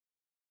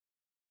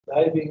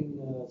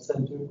diving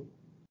center.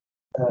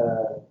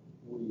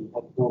 We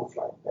had no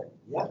flight back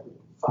yet. We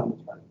could find a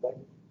flight back.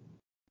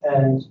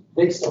 And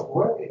they stopped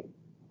working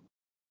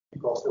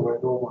because there were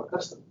no more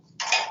customers.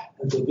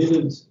 And they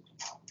didn't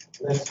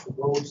let the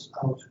boats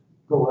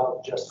go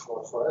out just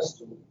for us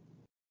to.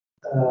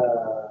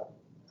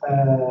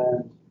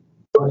 And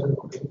I said,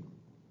 okay,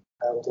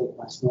 I'll take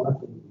my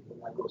snorkeling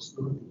and I go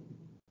snorkeling.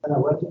 And I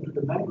went into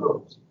the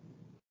mangroves.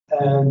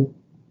 And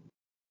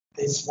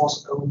this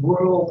was a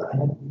world I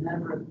had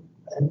never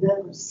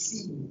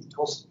seen. It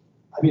was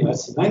I mean, I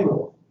see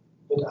mangrove,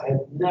 but I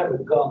had never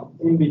gone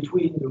in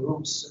between the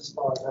roots as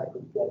far as I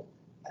could get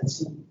and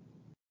see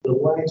the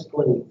light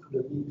playing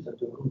through the leaves and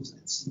the roots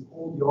and see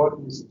all the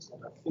organisms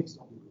that are fixed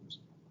on the roots.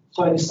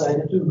 So I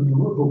decided to do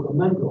a book on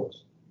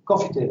mangroves.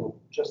 Coffee table,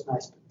 just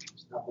nice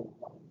pictures, nothing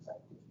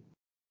scientific.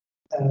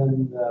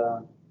 And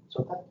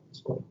so that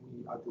is what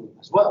we are doing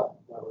as well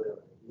while we're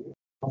here.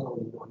 Not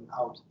only going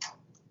out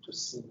to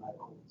see my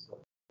own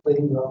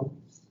playing ground.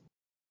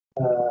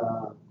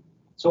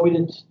 So we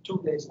did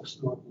 2 days of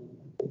snorkeling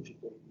and picture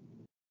taking.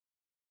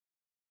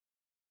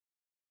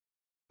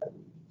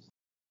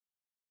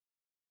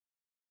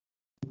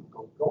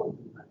 Going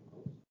to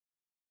mangroves.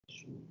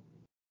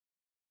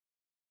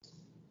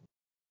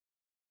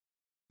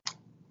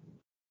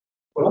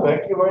 Well,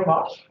 thank you very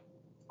much.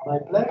 My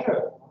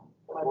pleasure.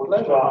 My We'll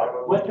pleasure. try.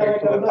 When can I to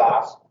come the back?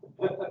 past.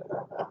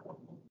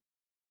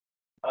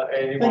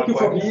 Any Thank you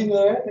more for questions? being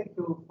there. Thank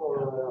you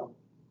for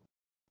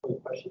your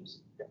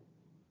questions.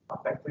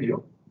 Thanks to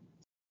you.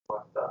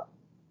 But,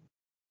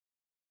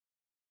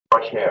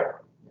 fresh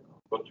air,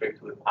 good trip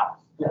to the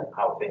past. Yeah.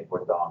 How things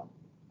were done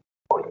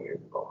 40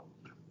 years ago.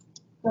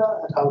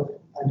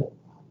 And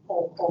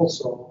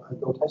also, I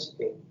don't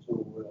hesitate to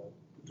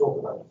talk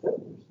about the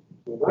failures.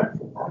 We learn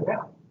from that.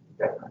 Yeah,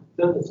 definitely.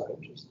 Failures are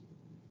interesting.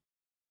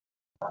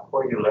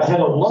 Where you I learn. had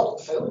a lot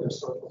of failures,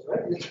 so it was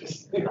very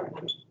interesting.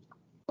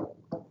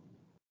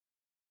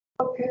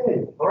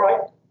 Okay. All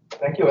right.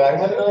 Thank you, guys.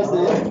 Have a nice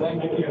day.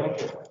 Thank you.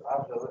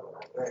 Absolutely.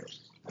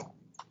 Thanks.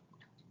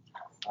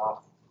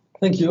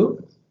 Thank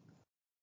you.